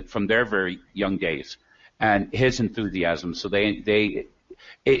as from their very young days. And his enthusiasm, so it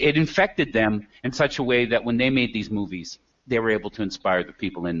infected them in such a way that when they made these movies, they were able to inspire the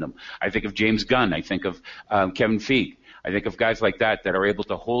people in them. I think of James Gunn. I think of Kevin Feige. I think of guys like that are able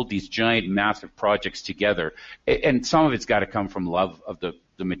to hold these giant, massive projects together. And some of it's got to come from love of the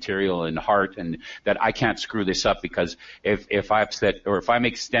material and heart, and that I can't screw this up because if I upset or if I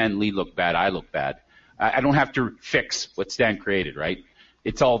make Stan Lee look bad, I look bad. I don't have to fix what Stan created, right?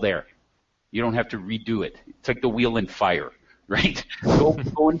 It's all there. You don't have to redo it. It's like the wheel and fire, right? Go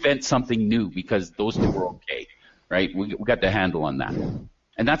invent something new because those 2 were okay, right? We got the handle on that.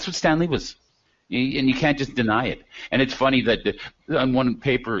 And that's what Stan Lee was. And you can't just deny it. And it's funny that on one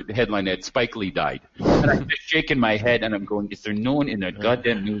paper headline that Spike Lee died. And I'm just shaking my head and I'm going, is there no one in a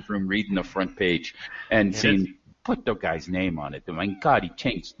goddamn newsroom reading the front page and saying, put the guy's name on it? My God, he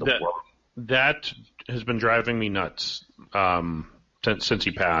changed the world. That has been driving me nuts. Since he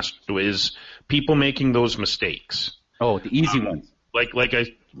passed, is people making those mistakes. Oh, the easy ones. Like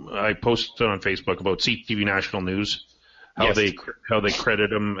I posted on Facebook about CTV National News, how they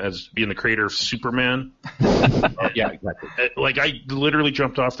credit him as being the creator of Superman. Yeah, exactly. Like I literally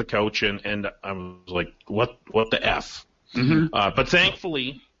jumped off the couch and I was like, what the F? Mm-hmm. But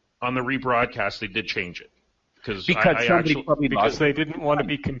thankfully, on the rebroadcast, they did change it. Because they didn't want to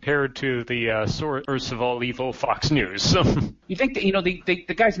be compared to the source of all evil, Fox News. You think that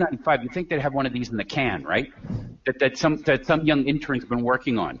the guy's 95. You think they'd have one of these in the can, right? That some young intern's been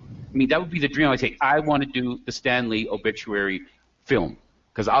working on. That would be the dream. I say I want to do the Stan Lee obituary film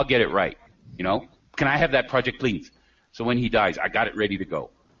because I'll get it right. Can I have that project, please? So when he dies, I got it ready to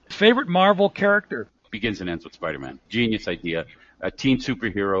go. Favorite Marvel character? begins and ends with Spider-Man. Genius idea. A teen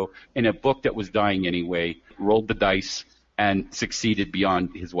superhero in a book that was dying anyway, rolled the dice and succeeded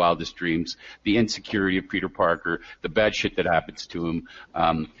beyond his wildest dreams. The insecurity of Peter Parker, the bad shit that happens to him.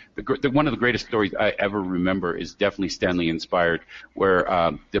 One of the greatest stories I ever remember is definitely Stan Lee inspired, where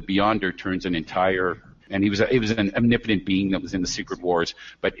the Beyonder turns an entire, and he was an omnipotent being that was in the Secret Wars,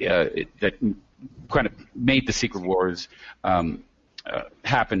 but that kind of made the Secret Wars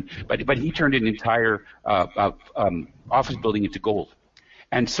happen. But he turned an entire office building into gold.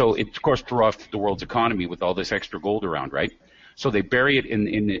 And so it, of course, threw off the world's economy with all this extra gold around, right? So they bury it in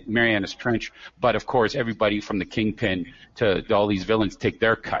the Marianas Trench. But, of course, everybody from the Kingpin to all these villains take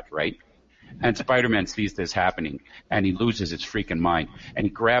their cut, right? And Spider-Man sees this happening, and he loses his freaking mind. And he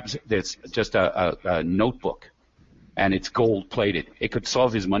grabs this, just a notebook, and it's gold-plated. It could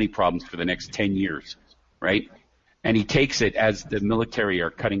solve his money problems for the next 10 years, right? And he takes it as the military are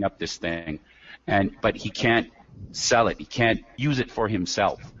cutting up this thing, but he can't sell it. He can't use it for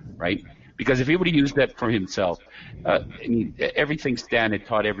himself, right? Because if he would have used that for himself, everything Stan had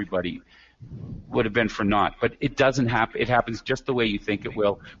taught everybody would have been for naught. But it doesn't happen. It happens just the way you think it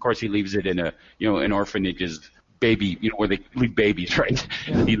will. Of course, he leaves it in an orphanage's baby, where they leave babies, right?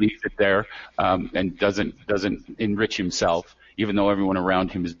 Yeah. He leaves it there and doesn't enrich himself, even though everyone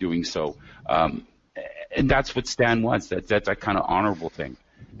around him is doing so. And that's what Stan wants. That's a kind of honorable thing,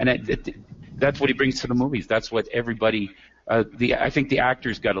 and that's what he brings to the movies. That's what everybody. I think the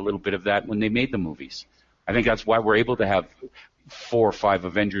actors got a little bit of that when they made the movies. I think that's why we're able to have 4 or 5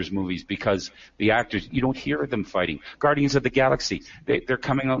 Avengers movies, because the actors, you don't hear them fighting. Guardians of the Galaxy, they're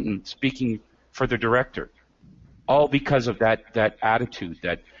coming out and speaking for the director, all because of that attitude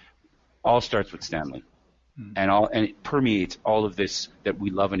that all starts with Stan Lee, and it permeates all of this that we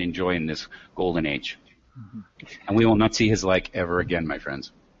love and enjoy in this golden age. Mm-hmm. And we will not see his like ever again, my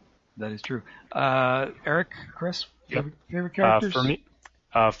friends. That is true. Eric, Chris, favorite characters?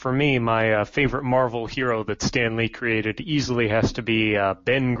 For me, my favorite Marvel hero that Stan Lee created easily has to be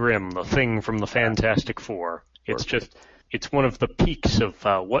Ben Grimm, the Thing from the Fantastic Four. It's one of the peaks of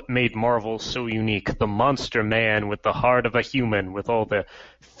what made Marvel so unique. The monster man with the heart of a human, with all the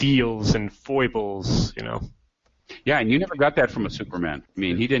feels and foibles, Yeah, and you never got that from a Superman. I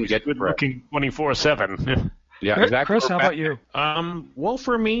mean, he didn't get good looking 24/7. Yeah, exactly. Chris, how about you? Well,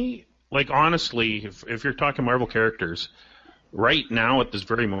 for me, honestly, if you're talking Marvel characters, right now at this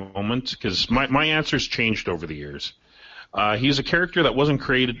very moment, because my answer's changed over the years. He's a character that wasn't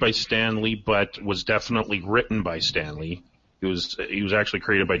created by Stan Lee, but was definitely written by Stan Lee. He was actually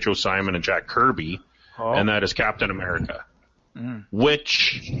created by Joe Simon and Jack Kirby, and that is Captain America.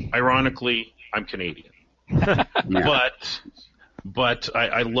 Which, ironically, I'm Canadian. But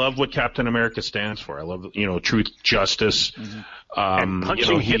I love what Captain America stands for. I love, truth, justice. And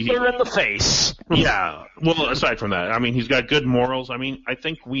punching Hitler in the face. Yeah. Well, aside from that, I mean, he's got good morals. I mean, I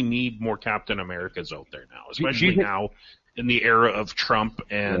think we need more Captain Americas out there now, especially now in the era of Trump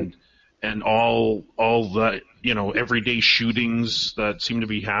and all the, everyday shootings that seem to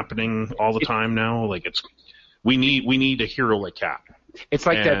be happening all the time now. We need a hero like Cap. It's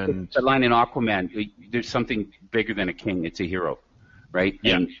like that line in Aquaman. There's something bigger than a king. It's a hero, right?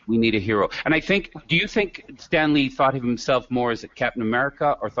 Yeah. And we need a hero. And do you think Stan Lee thought of himself more as a Captain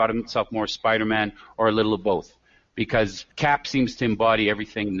America, or thought of himself more as Spider-Man, or a little of both? Because Cap seems to embody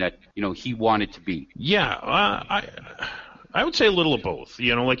everything that he wanted to be. Yeah, I would say a little of both.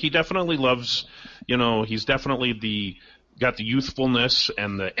 He definitely loves. He's definitely got the youthfulness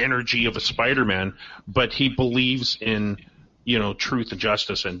and the energy of a Spider-Man, but he believes in truth and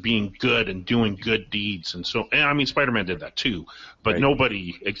justice and being good and doing good deeds. And I mean, Spider-Man did that too, but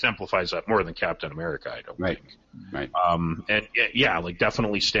nobody exemplifies that more than Captain America, I don't think. Right. And yeah,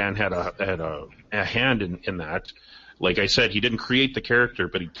 definitely Stan had a hand in that. Like I said, he didn't create the character,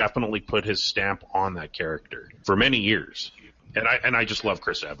 but he definitely put his stamp on that character for many years. And I just love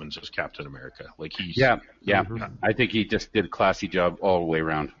Chris Evans as Captain America. Yeah. I think he just did a classy job all the way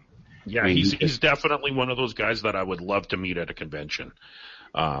around. Yeah, he's definitely one of those guys that I would love to meet at a convention,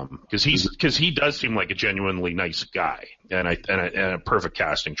 because he does seem like a genuinely nice guy and a perfect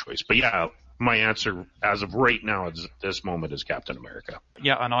casting choice. But yeah, my answer as of right now at this moment is Captain America.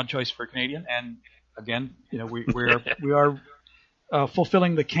 Yeah, an odd choice for Canadian, and again, we are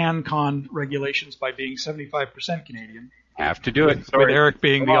fulfilling the CanCon regulations by being 75% Canadian. Have to do it. With Eric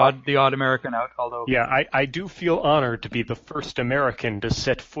being the odd American out, although... Yeah, I do feel honored to be the first American to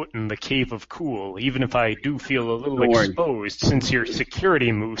set foot in the Cave of Cool, even if I do feel a little exposed, since your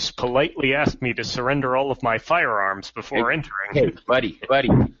security moose politely asked me to surrender all of my firearms before entering. Hey, buddy,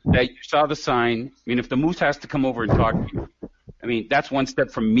 you saw the sign. I mean, if the moose has to come over and talk to you, I mean, that's one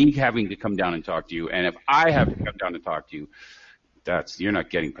step from me having to come down and talk to you. And if I have to come down and talk to you, you're not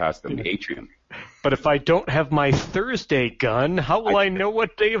getting past the atrium. But if I don't have my Thursday gun, how will I know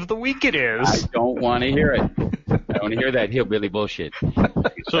what day of the week it is? I don't want to hear it. I don't want to hear that hillbilly bullshit.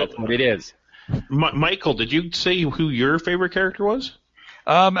 So that's what it is. Michael, did you say who your favorite character was?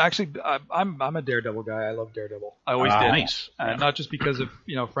 Actually, I'm a Daredevil guy. I love Daredevil. I always did. Nice. Not just because of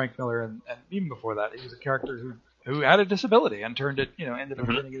Frank Miller, and even before that, he was a character who had a disability and turned it, ended up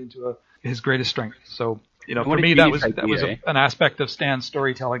turning it into his greatest strength. So, for me, that was an aspect of Stan's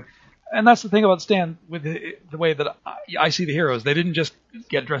storytelling. And that's the thing about Stan, with the way that I see the heroes. They didn't just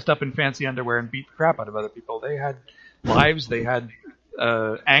get dressed up in fancy underwear and beat the crap out of other people. They had lives. They had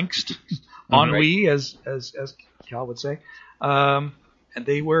angst, ennui, as Cal would say, and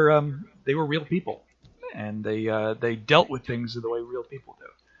they were real people, and they dealt with things the way real people do,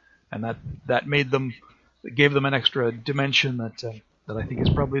 and that gave them an extra dimension that I think is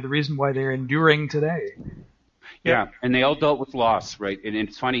probably the reason why they're enduring today. Yeah, and they all dealt with loss, right? And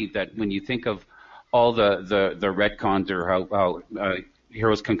it's funny that when you think of all the retcons or how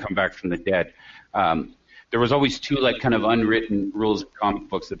heroes can come back from the dead, there was always two kind of unwritten rules of comic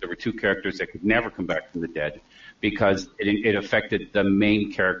books, that there were two characters that could never come back from the dead because it affected the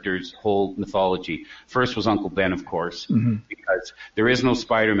main character's whole mythology. First was Uncle Ben, of course, because there is no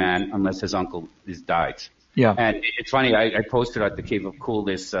Spider-Man unless his uncle is died. Yeah. And it's funny, I posted at the Cave of Cool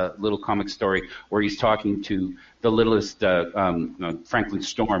this little comic story where he's talking to the littlest Franklin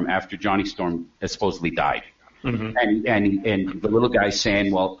Storm after Johnny Storm has supposedly died. And the little guy's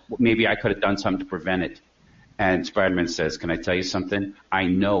saying, well, maybe I could have done something to prevent it. And Spider-Man says, can I tell you something? I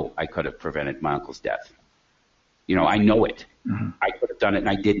know I could have prevented my uncle's death. I know it. I could have done it, and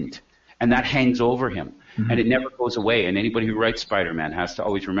I didn't. And that hangs over him. And it never goes away. And anybody who writes Spider-Man has to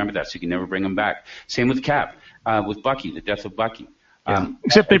always remember that, so you can never bring him back. Same with Cap, with Bucky, the death of Bucky.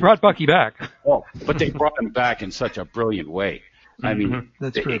 Except they brought Bucky back. Oh, but they brought him back in such a brilliant way. I mean,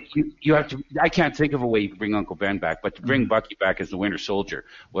 that's true. You have to. I can't think of a way you can bring Uncle Ben back, but to bring Bucky back as the Winter Soldier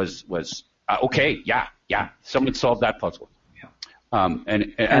was okay. Yeah. Someone solved that puzzle.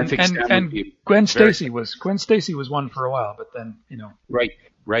 And I think Gwen Stacy was one for a while, but then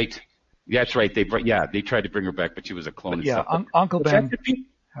Right. That's right. They tried to bring her back, but she was a clone. Yeah, Uncle Ben.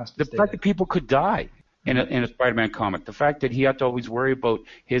 The fact that people could die in a Spider-Man comic, the fact that he had to always worry about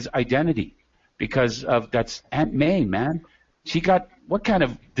his identity because of that's Aunt May, man. She got what kind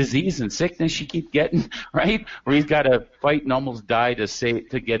of disease and sickness she keep getting, right? Where he's got to fight and almost die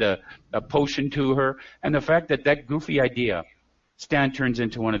to get a potion to her, and the fact that goofy idea, Stan turns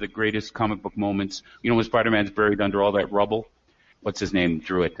into one of the greatest comic book moments. When Spider-Man's buried under all that rubble. What's his name?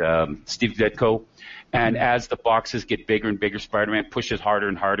 Drew it. Steve Ditko. And as the boxes get bigger and bigger, Spider-Man pushes harder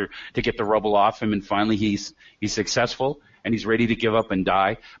and harder to get the rubble off him, and finally he's successful and he's ready to give up and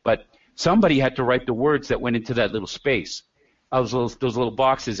die. But somebody had to write the words that went into that little space, those little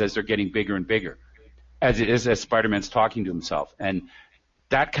boxes as they're getting bigger and bigger, as Spider-Man's talking to himself. And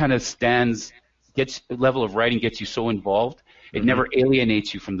that kind of level of writing gets you so involved. It never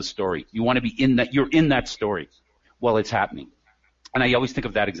alienates you from the story. You want to be in that. You're in that story while it's happening. And I always think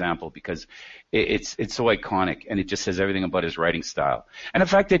of that example because it's so iconic, and it just says everything about his writing style. And the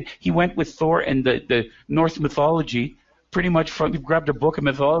fact that he went with Thor and the Norse mythology, pretty much he grabbed a book of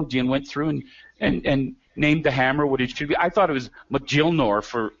mythology and went through and named the hammer what it should be. I thought it was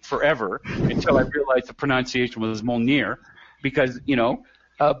Mjolnir forever until I realized the pronunciation was Mjolnir, because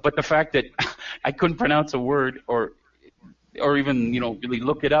but the fact that I couldn't pronounce a word or even really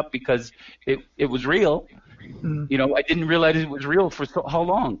look it up because it was real. I didn't realize it was real for how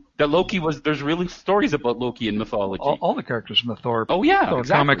long. That Loki there's really stories about Loki in mythology. All the characters from the Thor. Oh yeah, Thor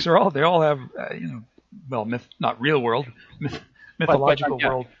exactly. Comics they all have not real world, mythological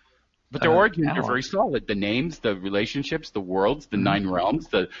world. But their origins are very solid. The names, the relationships, the worlds, the 9 realms,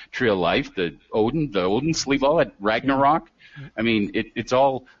 the Tree of Life, the Odin sleeve, all that Ragnarok. I mean, it's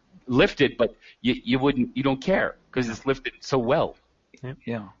all lifted, but you don't care because it's lifted so well.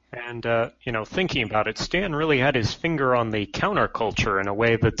 Yeah. And, thinking about it, Stan really had his finger on the counterculture in a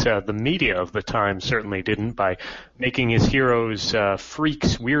way that the media of the time certainly didn't, by making his heroes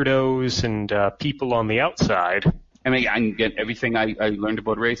freaks, weirdos, and people on the outside. I mean, everything I learned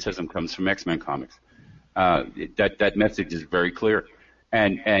about racism comes from X-Men comics. That message is very clear.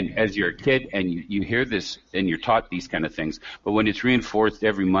 And as you're a kid and you hear this and you're taught these kind of things, but when it's reinforced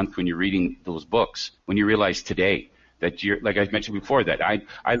every month when you're reading those books, when you realize today that you're, like I mentioned before, that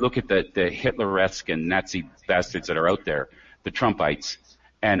I look at the Hitler-esque and Nazi bastards that are out there, the Trumpites,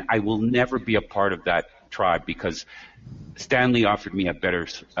 and I will never be a part of that tribe because Stan Lee offered me a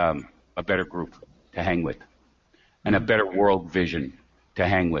better group to hang with. and a better world vision to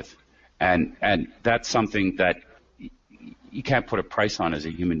hang with. And that's something that you can't put a price on as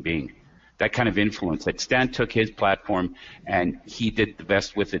a human being. That kind of influence, that Stan took his platform and he did the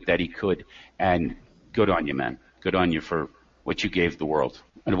best with it that he could. And good on you, man. Good on you for what you gave the world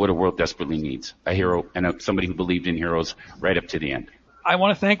and what a world desperately needs. A hero and somebody who believed in heroes right up to the end. I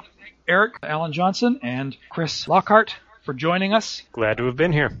want to thank Eric Alan Johnson and Chris Lockhart for joining us. Glad to have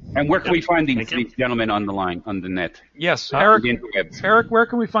been here. And where can we find these gentlemen on the line, on the net? Yes, Eric, where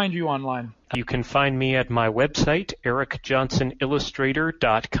can we find you online? You can find me at my website,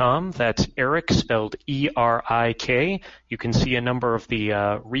 ericjohnsonillustrator.com. That's Eric, spelled E-R-I-K. You can see a number of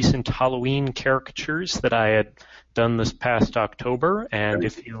the recent Halloween caricatures that I had done this past October. And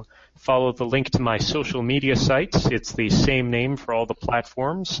if you follow the link to my social media sites, it's the same name for all the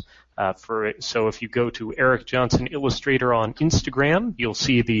platforms. So if you go to Eric Johnson Illustrator on Instagram, you'll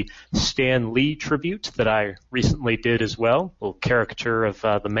see the Stan Lee tribute that I recently did as well, a little caricature of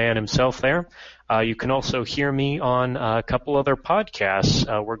the man himself there. You can also hear me on a couple other podcasts.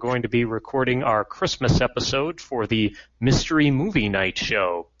 We're going to be recording our Christmas episode for the Mystery Movie Night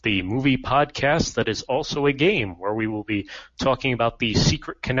Show, the movie podcast that is also a game, where we will be talking about the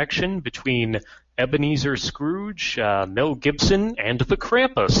secret connection between Ebenezer Scrooge, Mel Gibson, and the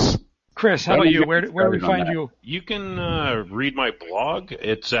Krampus. Chris, how about you? Where do we find you? You can read my blog.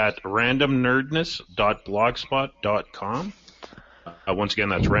 It's at randomnerdness.blogspot.com. Once again,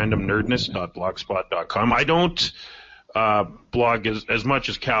 that's randomnerdness.blogspot.com. I don't blog as much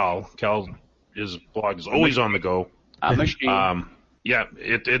as Cal. His blog is always on the go. Yeah,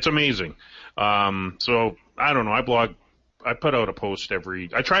 it's amazing. So, I don't know. I put out a post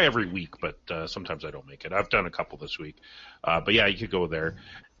I try every week, but sometimes I don't make it. I've done a couple this week. But yeah, you could go there.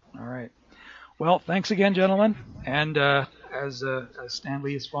 All right. Well, thanks again, gentlemen. And as Stan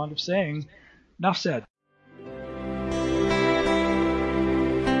Lee is fond of saying, enough said.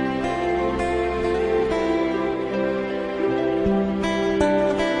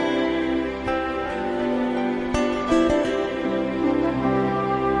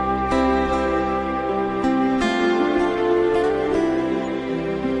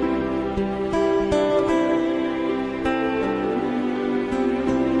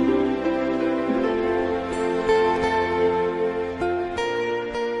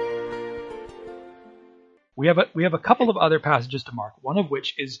 We have a couple of other passages to mark, one of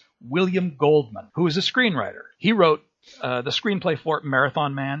which is William Goldman, who is a screenwriter. He wrote the screenplay for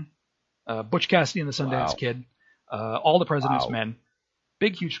Marathon Man, Butch Cassidy and the Sundance Kid, All the President's Men.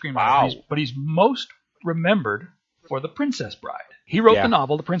 Big, huge screenwriter. But he's most remembered for The Princess Bride. He wrote the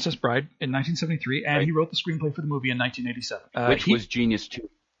novel The Princess Bride in 1973, and he wrote the screenplay for the movie in 1987. Which was genius, too.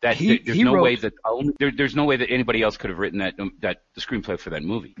 There's no way that anybody else could have written the screenplay for that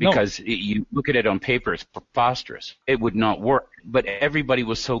movie, because you look at it on paper, it's preposterous. It would not work. But everybody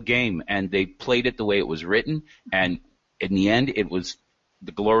was so game, and they played it the way it was written, and in the end, it was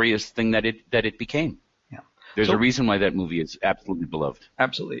the glorious thing that it became. Yeah. There's a reason why that movie is absolutely beloved.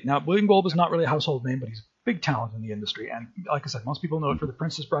 Absolutely. Now, William Gold is not really a household name, but he's a big talent in the industry, and like I said, most people know it for The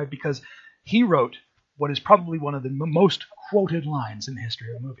Princess Bride because he wrote what is probably one of the most quoted lines in the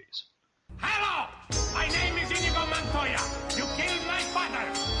history of movies. Hello! My name is Inigo Montoya. You killed my father.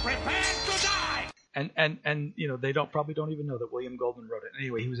 Prepare to die! And they probably don't even know that William Goldman wrote it.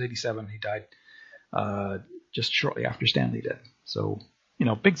 Anyway, he was 87. He died just shortly after Stan Lee did. So,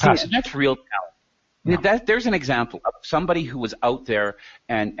 big passage. See, that's real talent. Yeah. There's an example of somebody who was out there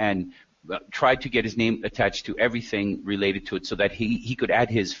and tried to get his name attached to everything related to it so that he could add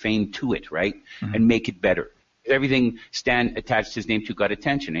his fame to it, right? Mm-hmm. And make it better. Everything Stan attached his name to got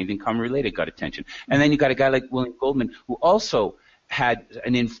attention. Anything common related got attention. And then you got a guy like William Goldman who also had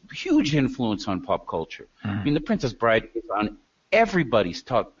huge influence on pop culture. Mm-hmm. I mean, The Princess Bride is on everybody's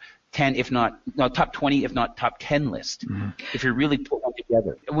top 10, top 20, if not top 10 list, if you really put one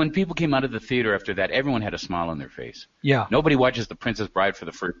together. When people came out of the theater after that, everyone had a smile on their face. Yeah. Nobody watches The Princess Bride for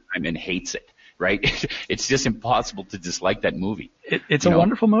the first time and hates it, right? It's just impossible to dislike that movie. It's a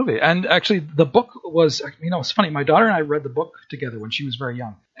wonderful movie. And actually, the book was, it's funny. My daughter and I read the book together when she was very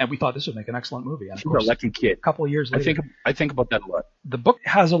young, and we thought this would make an excellent movie. And of course, a lucky kid. A couple of years later. I think about that a lot. The book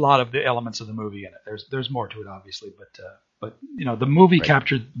has a lot of the elements of the movie in it. There's more to it, obviously, but the movie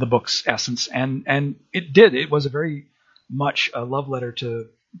captured the book's essence, and it did. It was a very much a love letter to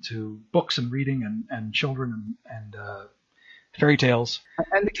books and reading and children and fairy tales.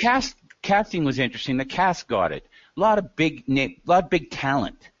 And the casting was interesting. The cast got it. A lot of big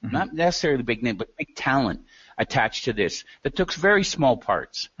talent, not necessarily big name, but big talent attached to this that took very small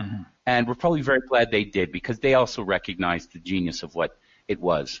parts. Mm-hmm. And we're probably very glad they did, because they also recognized the genius of what it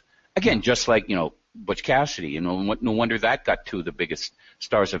was. Again, just like, Butch Cassidy. No wonder that got two of the biggest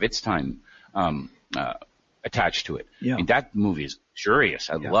stars of its time attached to it. Yeah. I mean, that movie is luxurious.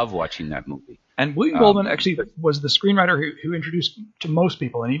 I love watching that movie. And William Goldman actually was the screenwriter who introduced to most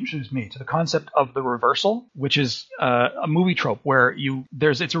people, and he introduced me to the concept of the reversal, which is a movie trope where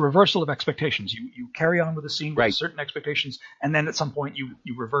it's a reversal of expectations. You carry on with a scene with certain expectations, and then at some point you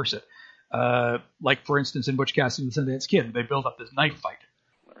reverse it. Like, for instance, in Butch Cassidy and the Sundance Kid, they build up this knife fight.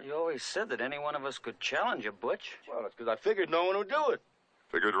 Well, you always said that any one of us could challenge you, Butch. Well, that's because I figured no one would do it.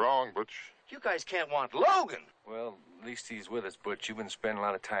 Figured wrong, Butch. You guys can't want Logan. Well, at least he's with us, Butch. You've been spending a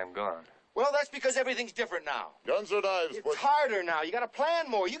lot of time gone. Well, that's because everything's different now. Guns or knives, It's Butch? harder now. You gotta plan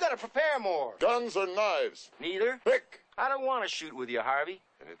more. You gotta prepare more. Guns or knives? Neither. Pick. I don't want to shoot with you, Harvey.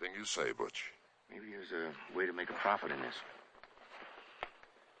 Anything you say, Butch. Maybe there's a way to make a profit in this.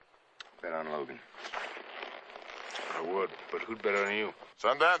 Bet on Logan. I would, but who'd bet on you?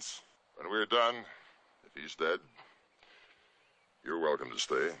 Sundance, when we're done, if he's dead, you're welcome to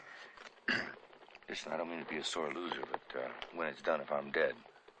stay. Listen, I don't mean to be a sore loser, but when it's done, if I'm dead,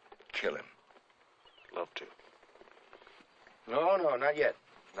 kill him. Love to. No, not yet.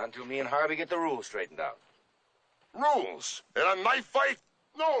 Not until me and Harvey get the rules straightened out. Rules? In a knife fight?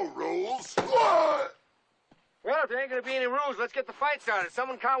 No rules. Well, if there ain't gonna be any rules, let's get the fight started.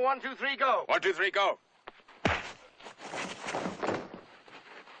 Someone count 1, 2, 3, go. 1, 2, 3, go.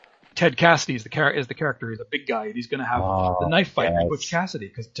 Ted Cassidy is the character. He's a big guy, and he's going to have the knife fight with Butch Cassidy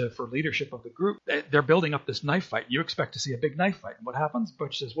because for leadership of the group, they're building up this knife fight. You expect to see a big knife fight, and what happens?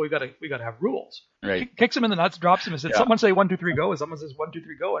 Butch says, "Well, we got to have rules." Right. Kicks him in the nuts, drops him, and said, "Someone say 1, 2, 3, go," and someone says 1, 2,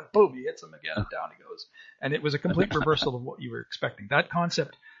 3, go, and boom, he hits him again, and down he goes. And it was a complete reversal of what you were expecting. That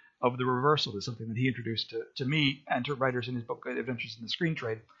concept of the reversal is something that he introduced to me and to writers in his book Adventures in the Screen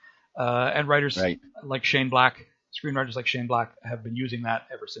Trade, and writers like Shane Black. Screenwriters like Shane Black have been using that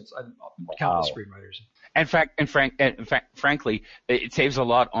ever since. Countless screenwriters. Frankly, it saves a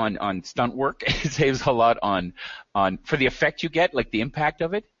lot on stunt work. It saves a lot on for the effect you get, like the impact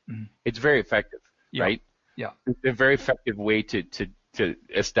of it. Mm-hmm. It's very effective, right? Yeah. It's a very effective way to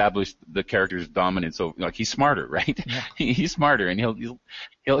establish the character's dominance. So, like, he's smarter, right? Yeah. He's smarter, and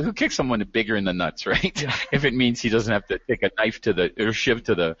he'll kick someone bigger in the nuts, right? Yeah. If it means he doesn't have to take a knife or shiv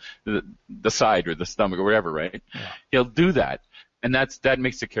to the side or the stomach or whatever, right? Yeah. He'll do that, and that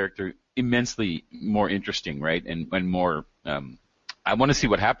makes the character immensely more interesting, right? And more. I want to see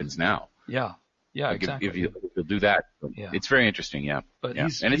what happens now. Yeah. Yeah, like exactly. If you'll do that, it's very interesting. Yeah, but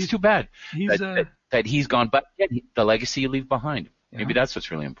it's too bad that he's gone, but the legacy you leave behind. Yeah. Maybe that's what's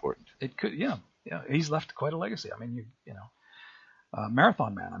really important. It could, yeah. He's left quite a legacy. I mean,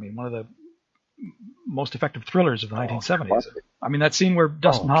 Marathon Man. I mean, one of the most effective thrillers of the 1970s. I mean, that scene where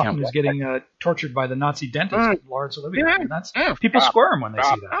Dustin Hoffman is getting tortured by the Nazi dentist, Laurence Olivier. I mean, people squirm when they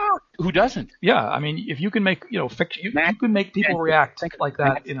see that. Who doesn't? Yeah, I mean, if you can make fiction, you can make people react like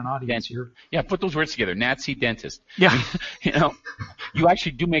that in an audience. Put those words together. Nazi dentist. Yeah, you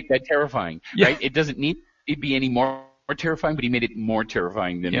actually do make that terrifying, right? It doesn't need to be any more terrifying, but he made it more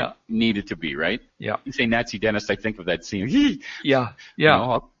terrifying than it needed to be, right? Yeah. You say Nazi dentist, I think of that scene. Yeah.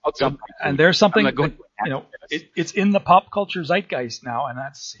 I'll jump. And there's something it's in the pop culture zeitgeist now, and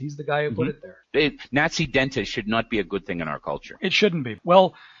he's the guy who put it there. Nazi dentist should not be a good thing in our culture. It shouldn't be.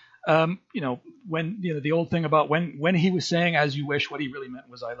 Well, when the old thing about when he was saying "as you wish," what he really meant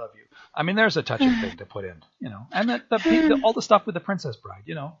was "I love you." I mean, there's a touching thing to put in, and all the stuff with the Princess Bride,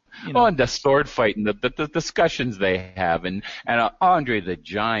 and the sword fight and the discussions they have, and Andre the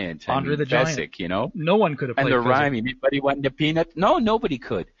Giant, Fezzik, no one could have played. And the rhyming, anybody wanting a peanut? No, nobody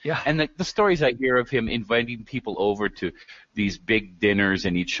could. Yeah. And the stories I hear of him inviting people over to these big dinners,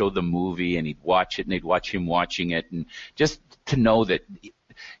 and he'd show the movie, and he'd watch it, and they'd watch him watching it, and just to know that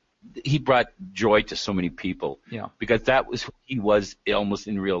he brought joy to so many people. Yeah. Because that was who he was almost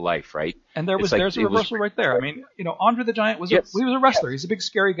in real life, right? And there's a reversal right there. I mean, Andre the Giant was he was a wrestler. He's a big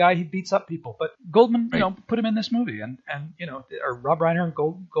scary guy. He beats up people. But Goldman, put him in this movie, and or Rob Reiner and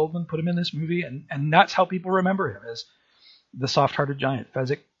Goldman put him in this movie, and that's how people remember him, as the soft-hearted giant,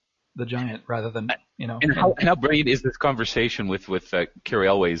 Fezzik the Giant, rather than And how brilliant is this conversation with Cary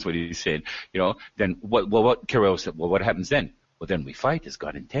Elwes? What he said, then what Cary Elwes said? Well, what happens then? Well, then we fight as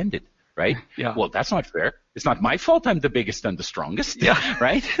God intended, right? Yeah. Well, that's not fair. It's not my fault I'm the biggest and the strongest, yeah.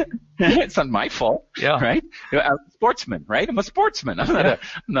 Right? It's not my fault, yeah. Right? I'm a sportsman, right? I'm a sportsman. I'm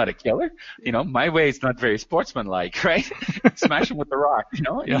not a killer. My way is not very sportsmanlike, right? Smash him with the rock,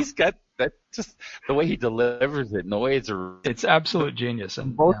 Yeah. He's got that, just the way he delivers it, and the way it's absolute genius.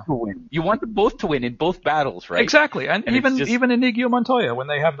 And both to win. You want them both to win in both battles, right? Exactly. And even Inigo Montoya, when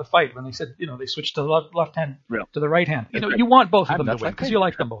they have the fight, when they said, they switched to the left hand to the right hand. You want both of them to win because you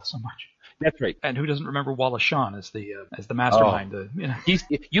like them both so much. That's right. And who doesn't remember Wallace Shawn as the mastermind?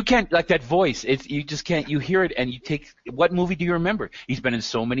 You can't, like that voice. You just can't. You hear it, and you take. What movie do you remember? He's been in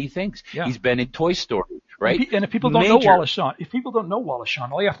so many things. Yeah. He's been in Toy Story, right? And if people don't know Wallace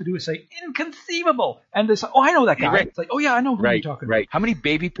Shawn, all you have to do is say "inconceivable," and they say, "Oh, I know that guy." Right. It's like, "Oh yeah, I know who you're talking about." Right. How many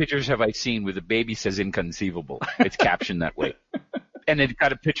baby pictures have I seen where the baby says "inconceivable"? It's captioned that way. And it's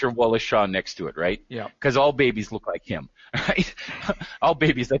got a picture of Wallace Shawn next to it, right? Yeah. Because all babies look like him, right? All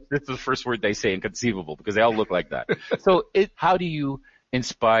babies, that's the first word they say, inconceivable, because they all look like that. So how do you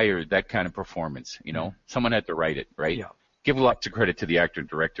inspire that kind of performance, you know? Someone had to write it, right? Yeah. Give lots of credit to the actor and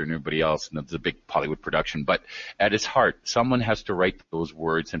director and everybody else, and it's a big Hollywood production. But at its heart, someone has to write those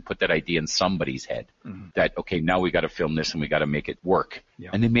words and put that idea in somebody's head that, okay, now we got to film this and we got to make it work.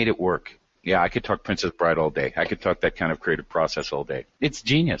 Yeah. And they made it work. Yeah, I could talk Princess Bride all day. I could talk that kind of creative process all day. It's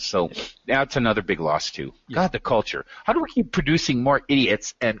genius. So that's another big loss too. Yeah. God, the culture. How do we keep producing more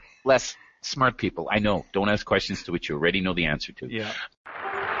idiots and less smart people? I know. Don't ask questions to which you already know the answer to. Yeah.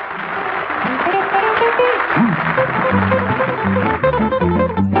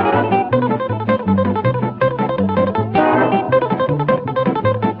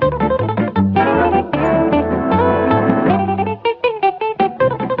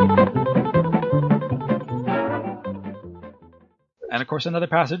 And of course, another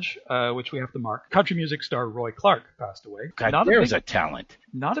passage which we have to mark. Country music star Roy Clark passed away. God, there's a talent.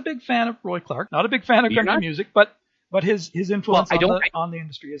 Not a big fan of Roy Clark. Not a big fan of country music, but his influence on the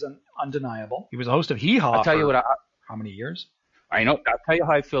industry is undeniable. He was a host of Hee Haw. I'll tell you what. How many years? I know. I'll tell you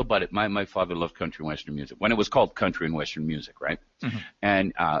how I feel about it. My father loved country and western music when it was called country and western music, right? Mm-hmm.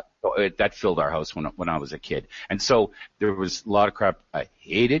 And that filled our house when I was a kid. And so there was a lot of crap I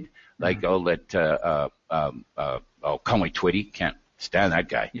hated, like Conway Twitty. Can't stand that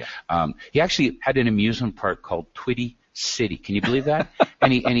guy. Yeah. He actually had an amusement park called Twitty City. Can you believe that?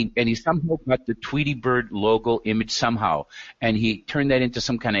 and he somehow got the Tweety Bird logo image somehow, and he turned that into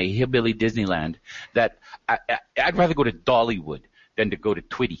some kind of hillbilly Disneyland that I'd rather go to Dollywood than to go to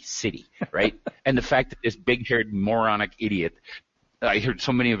Twitty City, right? And the fact that this big-haired moronic idiot, I heard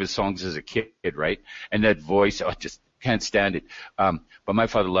so many of his songs as a kid, right? And that voice, just can't stand it. But my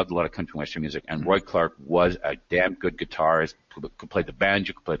father loved a lot of country and western music, and Roy Clark was a damn good guitarist. Could play the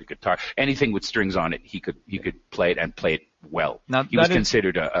banjo, could play the guitar, anything with strings on it. He could play it and play it well. Now, he was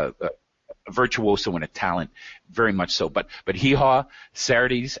considered a virtuoso and a talent, very much so. But Hee Haw,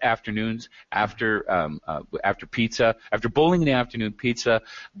 Saturdays afternoons after pizza, after bowling in the afternoon, pizza,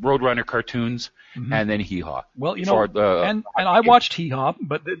 Roadrunner cartoons, and then Hee Haw. Well, and I watched Hee Haw,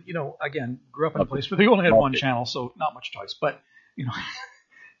 but again, grew up in a place where they only had one channel, so not much choice. But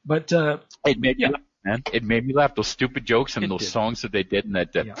it made me laugh, man. It made me laugh. Those stupid jokes and those songs that they did, and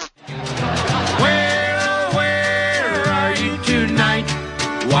that. Well, where are you tonight?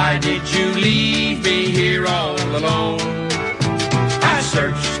 Why did you leave me here all alone? I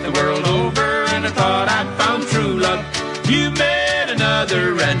searched the world over and I thought I'd found true love. You met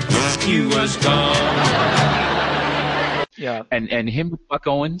another and you was gone. Yeah. And him with Buck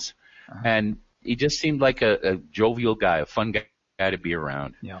Owens, and he just seemed like a jovial guy, a fun guy to be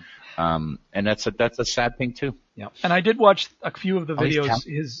around. Yeah. And that's a sad thing too. Yeah. And I did watch a few of the videos,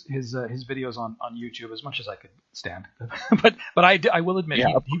 his videos on YouTube, as much as I could stand. but I will admit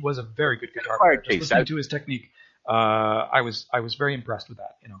he was a very good guitar player. Just listening to his technique, I was very impressed with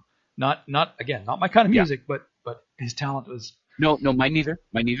that. Not my kind of music, but his talent was. No, mine neither.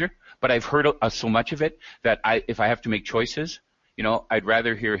 But I've heard so much of it that if I have to make choices, I'd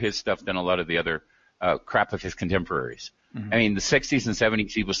rather hear his stuff than a lot of the other crap of his contemporaries. Mm-hmm. I mean, the 60s and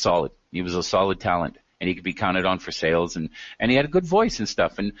 70s, he was solid. He was a solid talent, and he could be counted on for sales, and he had a good voice and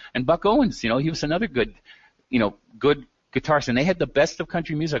stuff. And Buck Owens, he was another good guitarist, and they had the best of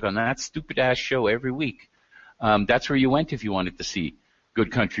country music on that stupid ass show every week. That's where you went if you wanted to see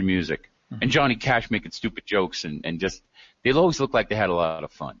good country music. Mm-hmm. And Johnny Cash making stupid jokes and just, they always looked like they had a lot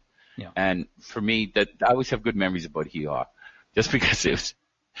of fun. Yeah. And for me, I always have good memories about Hee Haw, just because it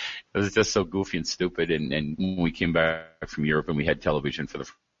was just so goofy and stupid. And when we came back from Europe and we had television for the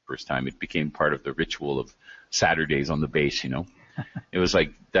first time, it became part of the ritual of Saturdays on the base. It was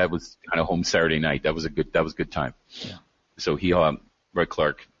like that was kind of home Saturday night. That was good time. Yeah. So Hee Haw, Roy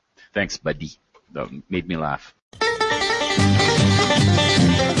Clark, thanks, buddy. That made me laugh.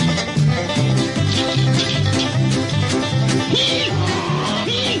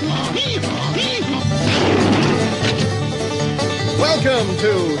 Welcome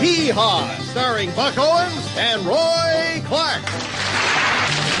to Hee Haw, starring Buck Owens and Roy Clark.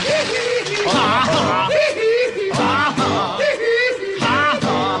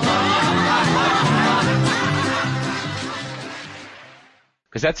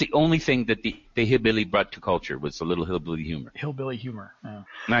 Because that's the only thing that the hillbilly brought to culture was a little hillbilly humor. Hillbilly humor. Yeah.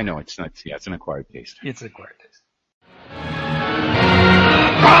 I know it's not. Yeah, it's an acquired taste. It's an acquired taste.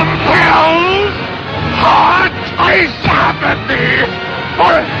 From hell's hot ice apathy,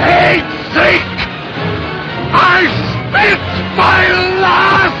 for hate's sake, I spit my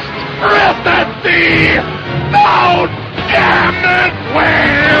last breath at thee, thou damned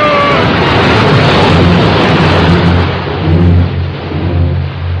whale!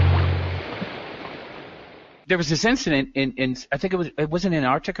 There was this incident in I think it wasn't in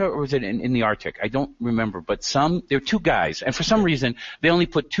Antarctica, or was it in the Arctic? I don't remember, but there were two guys, and for some reason they only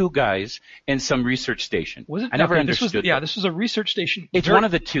put two guys in some research station. Was it? I never okay, understood. This was a research station. It's one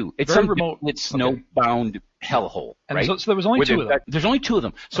of the two. It's some remote, snowbound hellhole, and right? So there was only two of them. There's only two of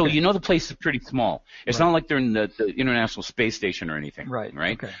them, so Okay. you know the place is pretty small. It's not like they're in the International Space Station or anything, Right.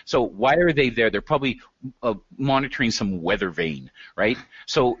 Right. Okay. So why are they there? They're probably monitoring some weather vane, right?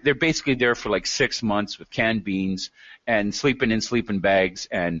 So they're basically there for like 6 months with canned beans and sleeping in sleeping bags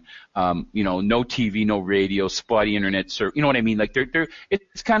and no TV, no radio, spotty internet service. You know what I mean? Like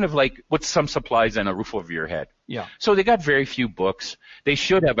it's kind of like with some supplies and a roof over your head. Yeah. So they got very few books. They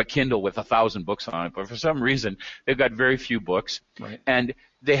should have a Kindle with 1,000 books on it, but for some reason they've got very few books. Right. And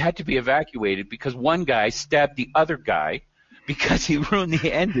they had to be evacuated because one guy stabbed the other guy because he ruined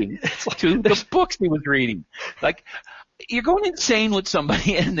the ending to the books he was reading. Like, you're going insane with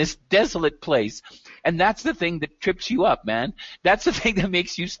somebody in this desolate place, and that's the thing that trips you up, man. That's the thing that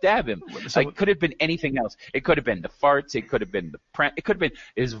makes you stab him. Like, could have been anything else. It could have been the farts. It could have been it could have been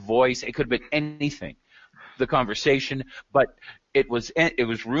his voice. It could have been anything. The conversation, but it was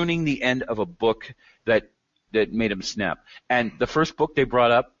ruining the end of a book that made him snap. And the first book they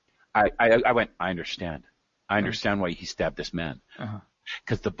brought up, I went, I understand. I understand why he stabbed this man.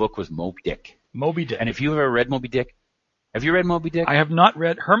 Because the book was Moby Dick. Moby Dick. And if you've ever read Moby Dick, have you read Moby Dick? I have not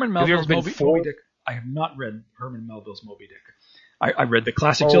read Herman Melville's Moby Dick. I have not read Herman Melville's Moby Dick. I read the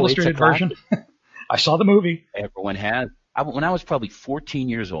Classics Illustrated version. I saw the movie. Everyone has. When I was probably 14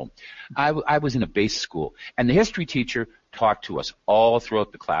 years old, I was in a base school, and the history teacher talked to us all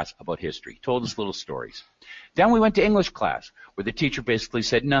throughout the class about history, told us little stories. Then we went to English class, where the teacher basically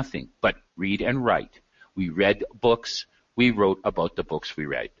said nothing but read and write. We read books. We wrote about the books we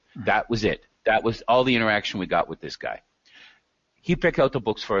read. That was it. That was all the interaction we got with this guy. He picked out the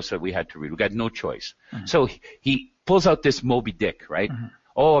books for us that we had to read. We got no choice. So he pulls out this Moby Dick, right?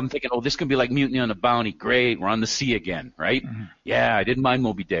 Oh, I'm thinking, this can be like Mutiny on the Bounty. Great, we're on the sea again, right? Yeah, I didn't mind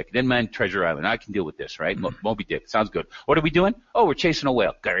Moby Dick. Didn't mind Treasure Island. I can deal with this, right? Moby Dick, sounds good. What are we doing? Oh, we're chasing a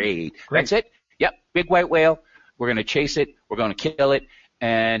whale. Great. That's it? Yep, big white whale. We're going to chase it. We're going to kill it.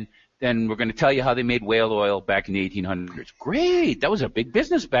 And then we're going to tell you how they made whale oil back in the 1800s. Great, that was a big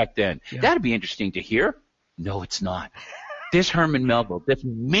business back then. Yeah. That'd be interesting to hear. No, it's not. This Herman Melville, this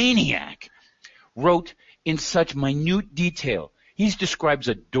maniac, wrote in such minute detail. He describes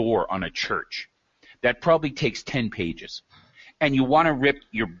a door on a church that probably takes 10 pages. And you want to rip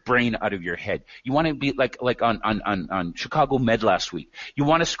your brain out of your head. You want to be like on Chicago Med last week. You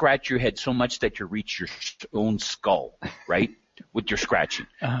want to scratch your head so much that you reach your own skull, right? With your scratching.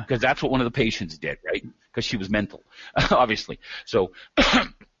 Because that's what one of the patients did, right? Because she was mental, obviously. So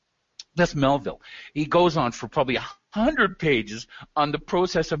that's Melville. He goes on for probably 100 pages on the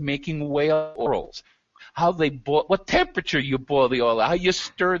process of making whale oils. How they boil, what temperature you boil the oil, how you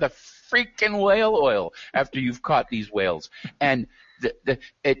stir the freaking whale oil after you've caught these whales. And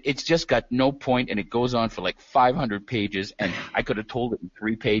it's just got no point, and it goes on for like 500 pages, and I could have told it in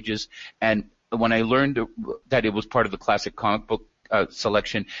 3 pages. And when I learned that it was part of the classic comic book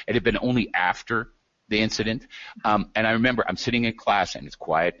selection, it had been only after the incident. And I remember I'm sitting in class, and it's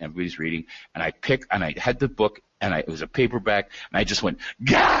quiet, and everybody's reading, and I had the book, and it was a paperback, and I just went,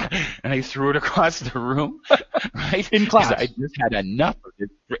 gah! And I threw it across the room, right? In class. I just had enough of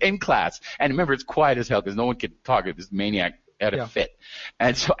it in class. And remember, it's quiet as hell because no one could talk if this maniac had a fit.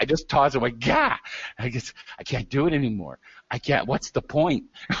 And so I just tossed it, and went, gah! I can't do it anymore. I can't. What's the point,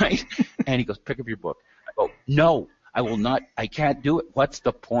 right? And he goes, pick up your book. I go, no, I will not. I can't do it. What's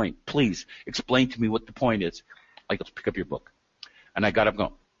the point? Please explain to me what the point is. I goes, pick up your book. And I got up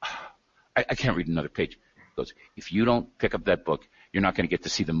going, I can't read another page. He goes, if you don't pick up that book, you're not going to get to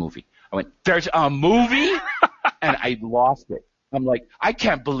see the movie. I went, there's a movie? And I lost it. I'm like, I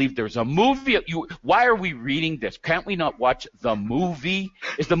can't believe there's a movie. Why are we reading this? Can't we not watch the movie?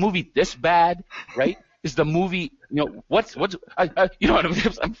 Is the movie this bad? Right? Is the movie, what's, you know what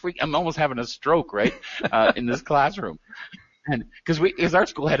I'm almost having a stroke, right? In this classroom. And because our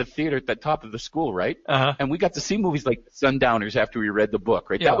school had a theater at the top of the school, right? And we got to see movies like Sundowners after we read the book,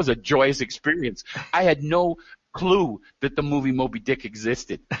 right? Yeah. That was a joyous experience. I had no clue that the movie Moby Dick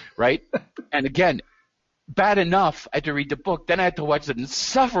existed, right? And again, bad enough I had to read the book, then I had to watch an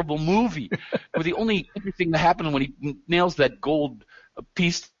insufferable movie where the only interesting thing that happened when he nails that gold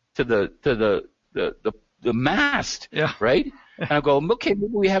piece to the mast, right? And I go, okay,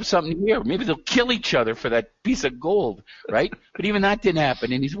 maybe we have something here. Maybe they'll kill each other for that piece of gold, right? But even that didn't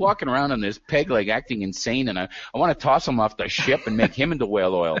happen. And he's walking around on this peg leg acting insane, and I want to toss him off the ship and make him into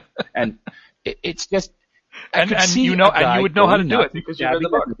whale oil. And it's just... And you would know how to do it because you read the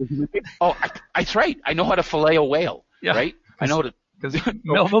book. Oh, that's right. I know how to fillet a whale, right? I know how to... Because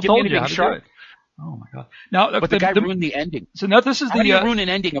Melville told you how to do it. Oh, my God. Now, but the guy ruined the ending. So now this is how do you ruin an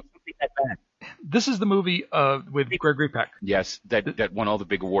ending of something that bad? This is the movie with Gregory Peck. Yes, that won all the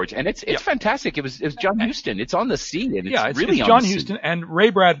big awards, and it's fantastic. It was John Huston. It's on the scene, and it's really it's on John the Huston, scene. and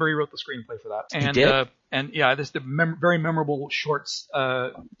Ray Bradbury wrote the screenplay for that. And, he did? This is the very memorable short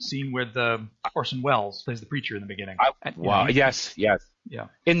scene with Orson Welles plays the preacher in the beginning. Wow! Yes. Yeah.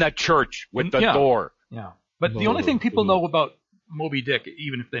 In that church with the door. Yeah. But the only thing people know about Moby Dick,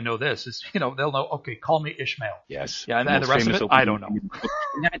 even if they know this, is they'll know. Okay, call me Ishmael. Yes. Yeah, and the rest of it, I don't know.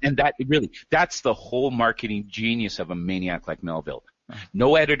 And that really, that's the whole marketing genius of a maniac like Melville.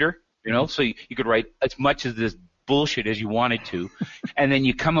 No editor, so you could write as much of this bullshit as you wanted to, and then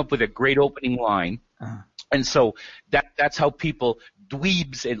you come up with a great opening line. And so that's how people,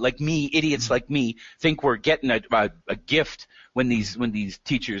 dweebs like me, idiots like me, think we're getting a gift when these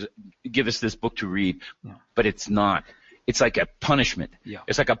teachers give us this book to read, but it's not. It's like a punishment. Yeah.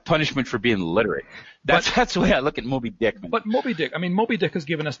 It's like a punishment for being literate. That's the way I look at Moby Dick. Man. But Moby Dick has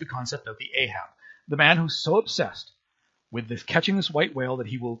given us the concept of the Ahab, the man who's so obsessed with catching this white whale that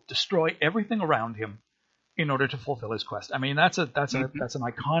he will destroy everything around him in order to fulfill his quest. I mean, that's an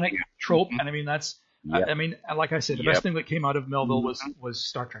iconic trope, and I mean that's. I mean, like I said, the best thing that came out of Melville was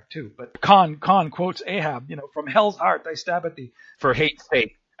Star Trek 2. But Khan quotes Ahab, from hell's heart I stab at thee. For hate's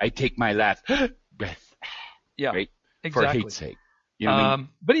sake, I take my last breath. Yeah. Right? Exactly. For hate's sake. You know what I mean?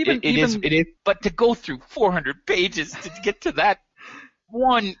 But it is. But to go through 400 pages to get to that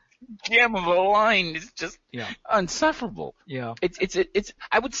one gem of a line is just insufferable. Yeah. It's.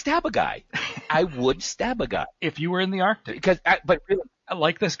 I would stab a guy. I would stab a guy if you were in the Arctic. But really,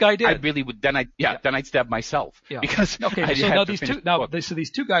 like this guy did. I really would. Then I'd stab myself. Yeah. Because these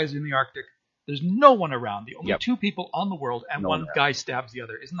two guys in the Arctic. There's no one around. The only two people on the world, and one guy stabs the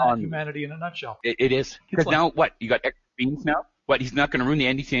other. Isn't that humanity in a nutshell? It is. Because now what? You got extra beans now? What? He's not going to ruin the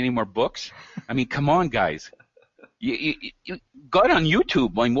ending to any more books? I mean, come on, guys. You got on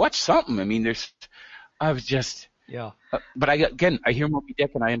YouTube. I mean, watch something. I mean, I was just. Yeah. But I hear Moby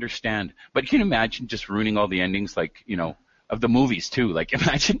Dick and I understand. But can you imagine just ruining all the endings, like, of the movies too? Like,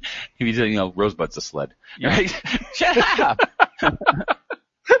 imagine if you said, Rosebud's a sled. Right? Shut up!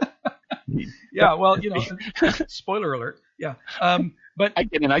 Yeah, well, spoiler alert. Yeah. But I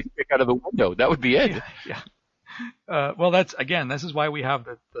get an ice pick out of the window. That would be it. Yeah. Well, this is why we have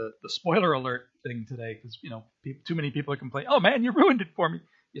the spoiler alert thing today, because too many people are complaining. Oh man, you ruined it for me.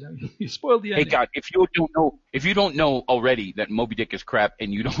 You spoiled the ending. Hey God, if you don't know already that Moby Dick is crap,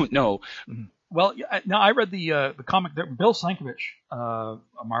 and you don't know. Mm-hmm. Well, now I read the comic. Bill Sienkiewicz, a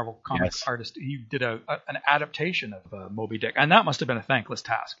Marvel comics artist, he did an adaptation of Moby Dick, and that must have been a thankless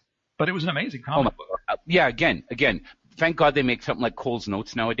task. But it was an amazing comic book. Yeah, again, thank God they make something like Cole's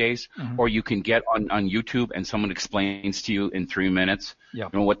Notes nowadays, or you can get on YouTube and someone explains to you in 3 minutes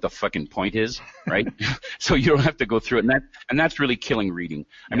what the fucking point is, right? So you don't have to go through it. And that's really killing reading.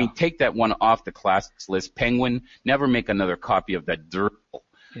 I mean, take that one off the classics list. Penguin, never make another copy of that dirt,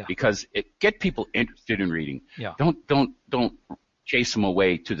 because get people interested in reading. Yeah. Don't chase them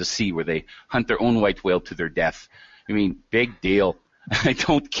away to the sea where they hunt their own white whale to their death. I mean, big deal. I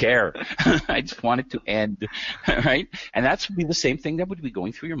don't care. I just want it to end, right? And that would be the same thing that would be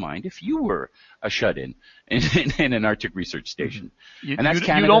going through your mind if you were a shut-in in an Arctic research station. And that's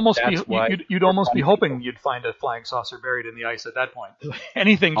Canada. You'd almost be hoping you'd find a flying saucer buried in the ice at that point.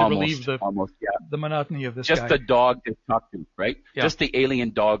 Anything to relieve the monotony of this guy. Just the dog to talk to, right? Yeah. Just the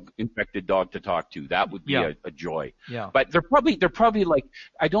alien dog, infected dog to talk to. That would be a joy. Yeah. But they're probably like,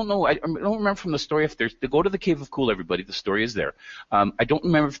 I don't know. I don't remember from the story if there's. They go to the Cave of Cool, everybody. The story is there. I don't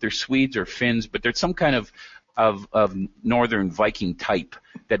remember if they're Swedes or Finns, but there's some kind of northern Viking type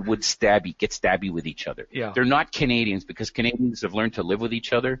that would get stabby with each other. Yeah. They're not Canadians, because Canadians have learned to live with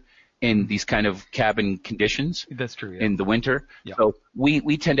each other in these kind of cabin conditions. That's true. In the winter. Yeah. So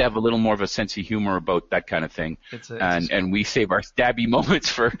we tend to have a little more of a sense of humor about that kind of thing. And we save our stabby moments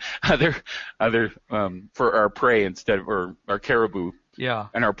for other for our prey instead of our caribou. Yeah.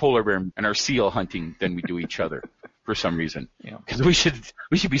 And our polar bear and our seal hunting than we do each other. for some reason. Yeah. Because we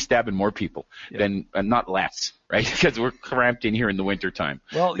should be stabbing more people than not less, right? Because we're cramped in here in the wintertime.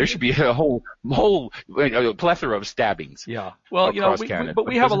 Well, there should be a whole plethora of stabbings. Yeah. Well, across Canada. but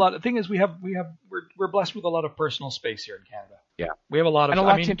we have a lot. The thing is, we're blessed with a lot of personal space here in Canada. Yeah. We have a lot of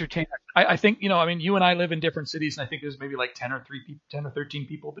to entertain. I think you and I live in different cities, and I think there's maybe like 10 or 13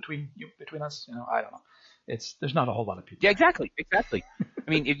 people between us. I don't know. There's not a whole lot of people. Yeah, exactly. I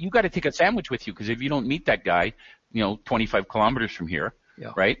mean, if you got to take a sandwich with you, because if you don't meet that guy, 25 kilometers from here,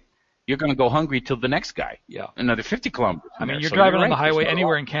 right, you're going to go hungry till the next guy. Yeah. Another 50 kilometers. I mean, you're driving on the highway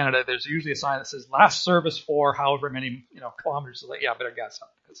anywhere in Canada. There's usually a sign that says last service for however many kilometers. Like, yeah, better gas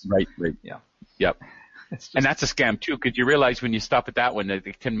up. Right. Yeah. Yep. And that's a scam too, because you realize when you stop at that one,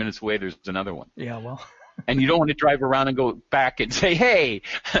 like 10 minutes away, there's another one. Yeah, well. And you don't want to drive around and go back and say, "Hey,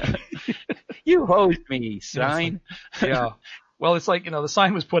 you hosed me, sign." Yeah. Well, it's like, the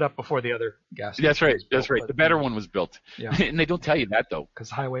sign was put up before the other gas station. That's right. The better one was built. Yeah. And they don't tell you that, though.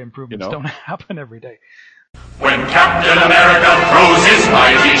 Because highway improvements don't happen every day. When Captain America throws his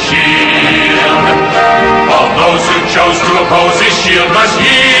mighty shield, all those who chose to oppose his shield must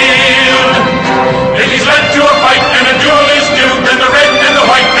yield. If he's led to a fight and a duel is due, then the red and the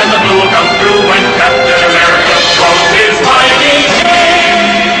white and the blue will come through when Captain America throws his mighty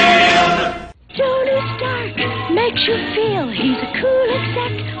shield. Tony Stark makes you feel he's a cool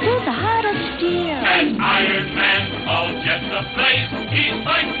exec with a heart of steel. As Iron Man, all jets aflame, he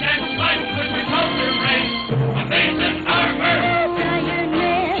fights and fights with his motor race. Amazing armor, Iron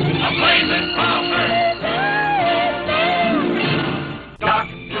Man, a blazing bomber. Doc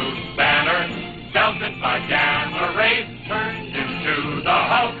Bruce Banner, belted by gamma rays, turned into the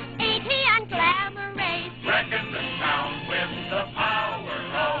Hulk. ain't he on glamour race? Reckon the town with the power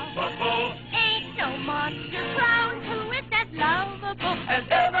of a bull. Ain't no monster clown who is as lovable As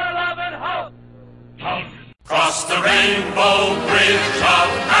ever-loving Hulk. Hulk. Cross the rainbow bridge of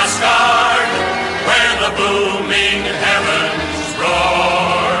Asgard, where the booming heavens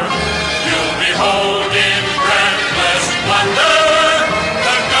roar. You'll behold in breathless wonder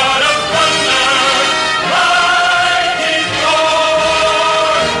the God of thunder, mighty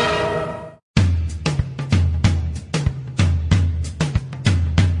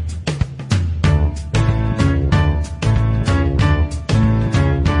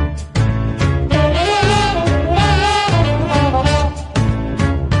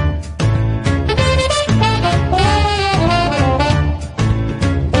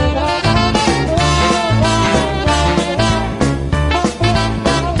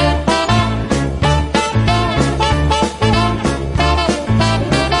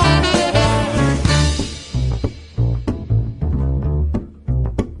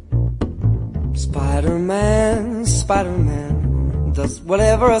Spider-Man does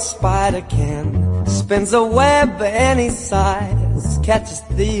whatever a spider can. Spins a web any size, catches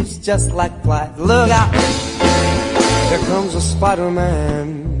thieves just like flies. Look out, here comes a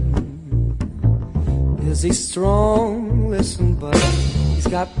Spider-Man. Is he strong? Listen, bud, he's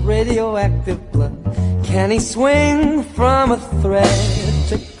got radioactive blood. Can he swing from a thread?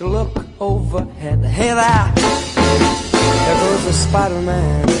 Take a look overhead. Hey there, there goes the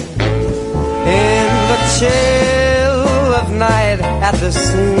Spider-Man. In the chill of night, at the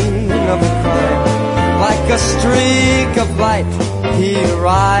scene of a crime, like a streak of light, he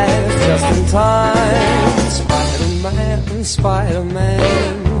arrives just in time. Spider-Man,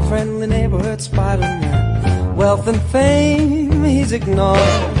 Spider-Man, friendly neighborhood Spider-Man. Wealth and fame he's ignored,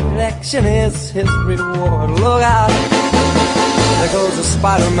 action is his reward. Look out, there goes the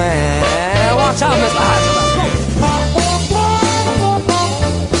Spider-Man. Watch out, Mr. Heisenberg.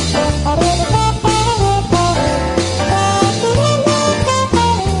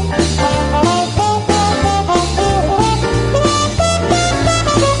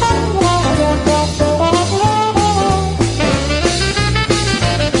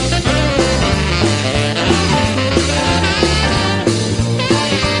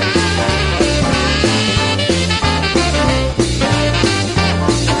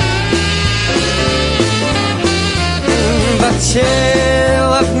 Chill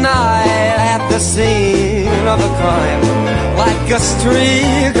of night at the scene of a crime, like a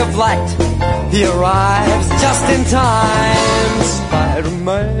streak of light, he arrives just in time.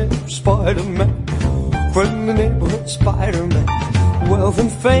 Spider-Man, Spider-Man, friendly neighborhood Spider-Man. Wealth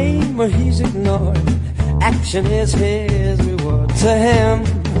and fame, but he's ignored, action is his reward. To him,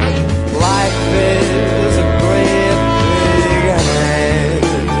 life is a great big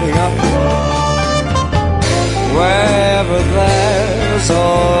hang up. Wherever there's a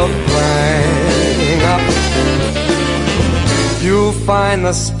flame up, you'll find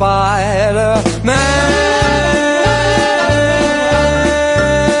the Spider-Man.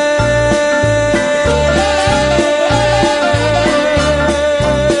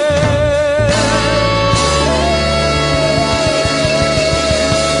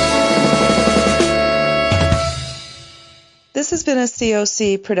 been a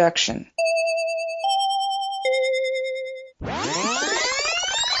COC production.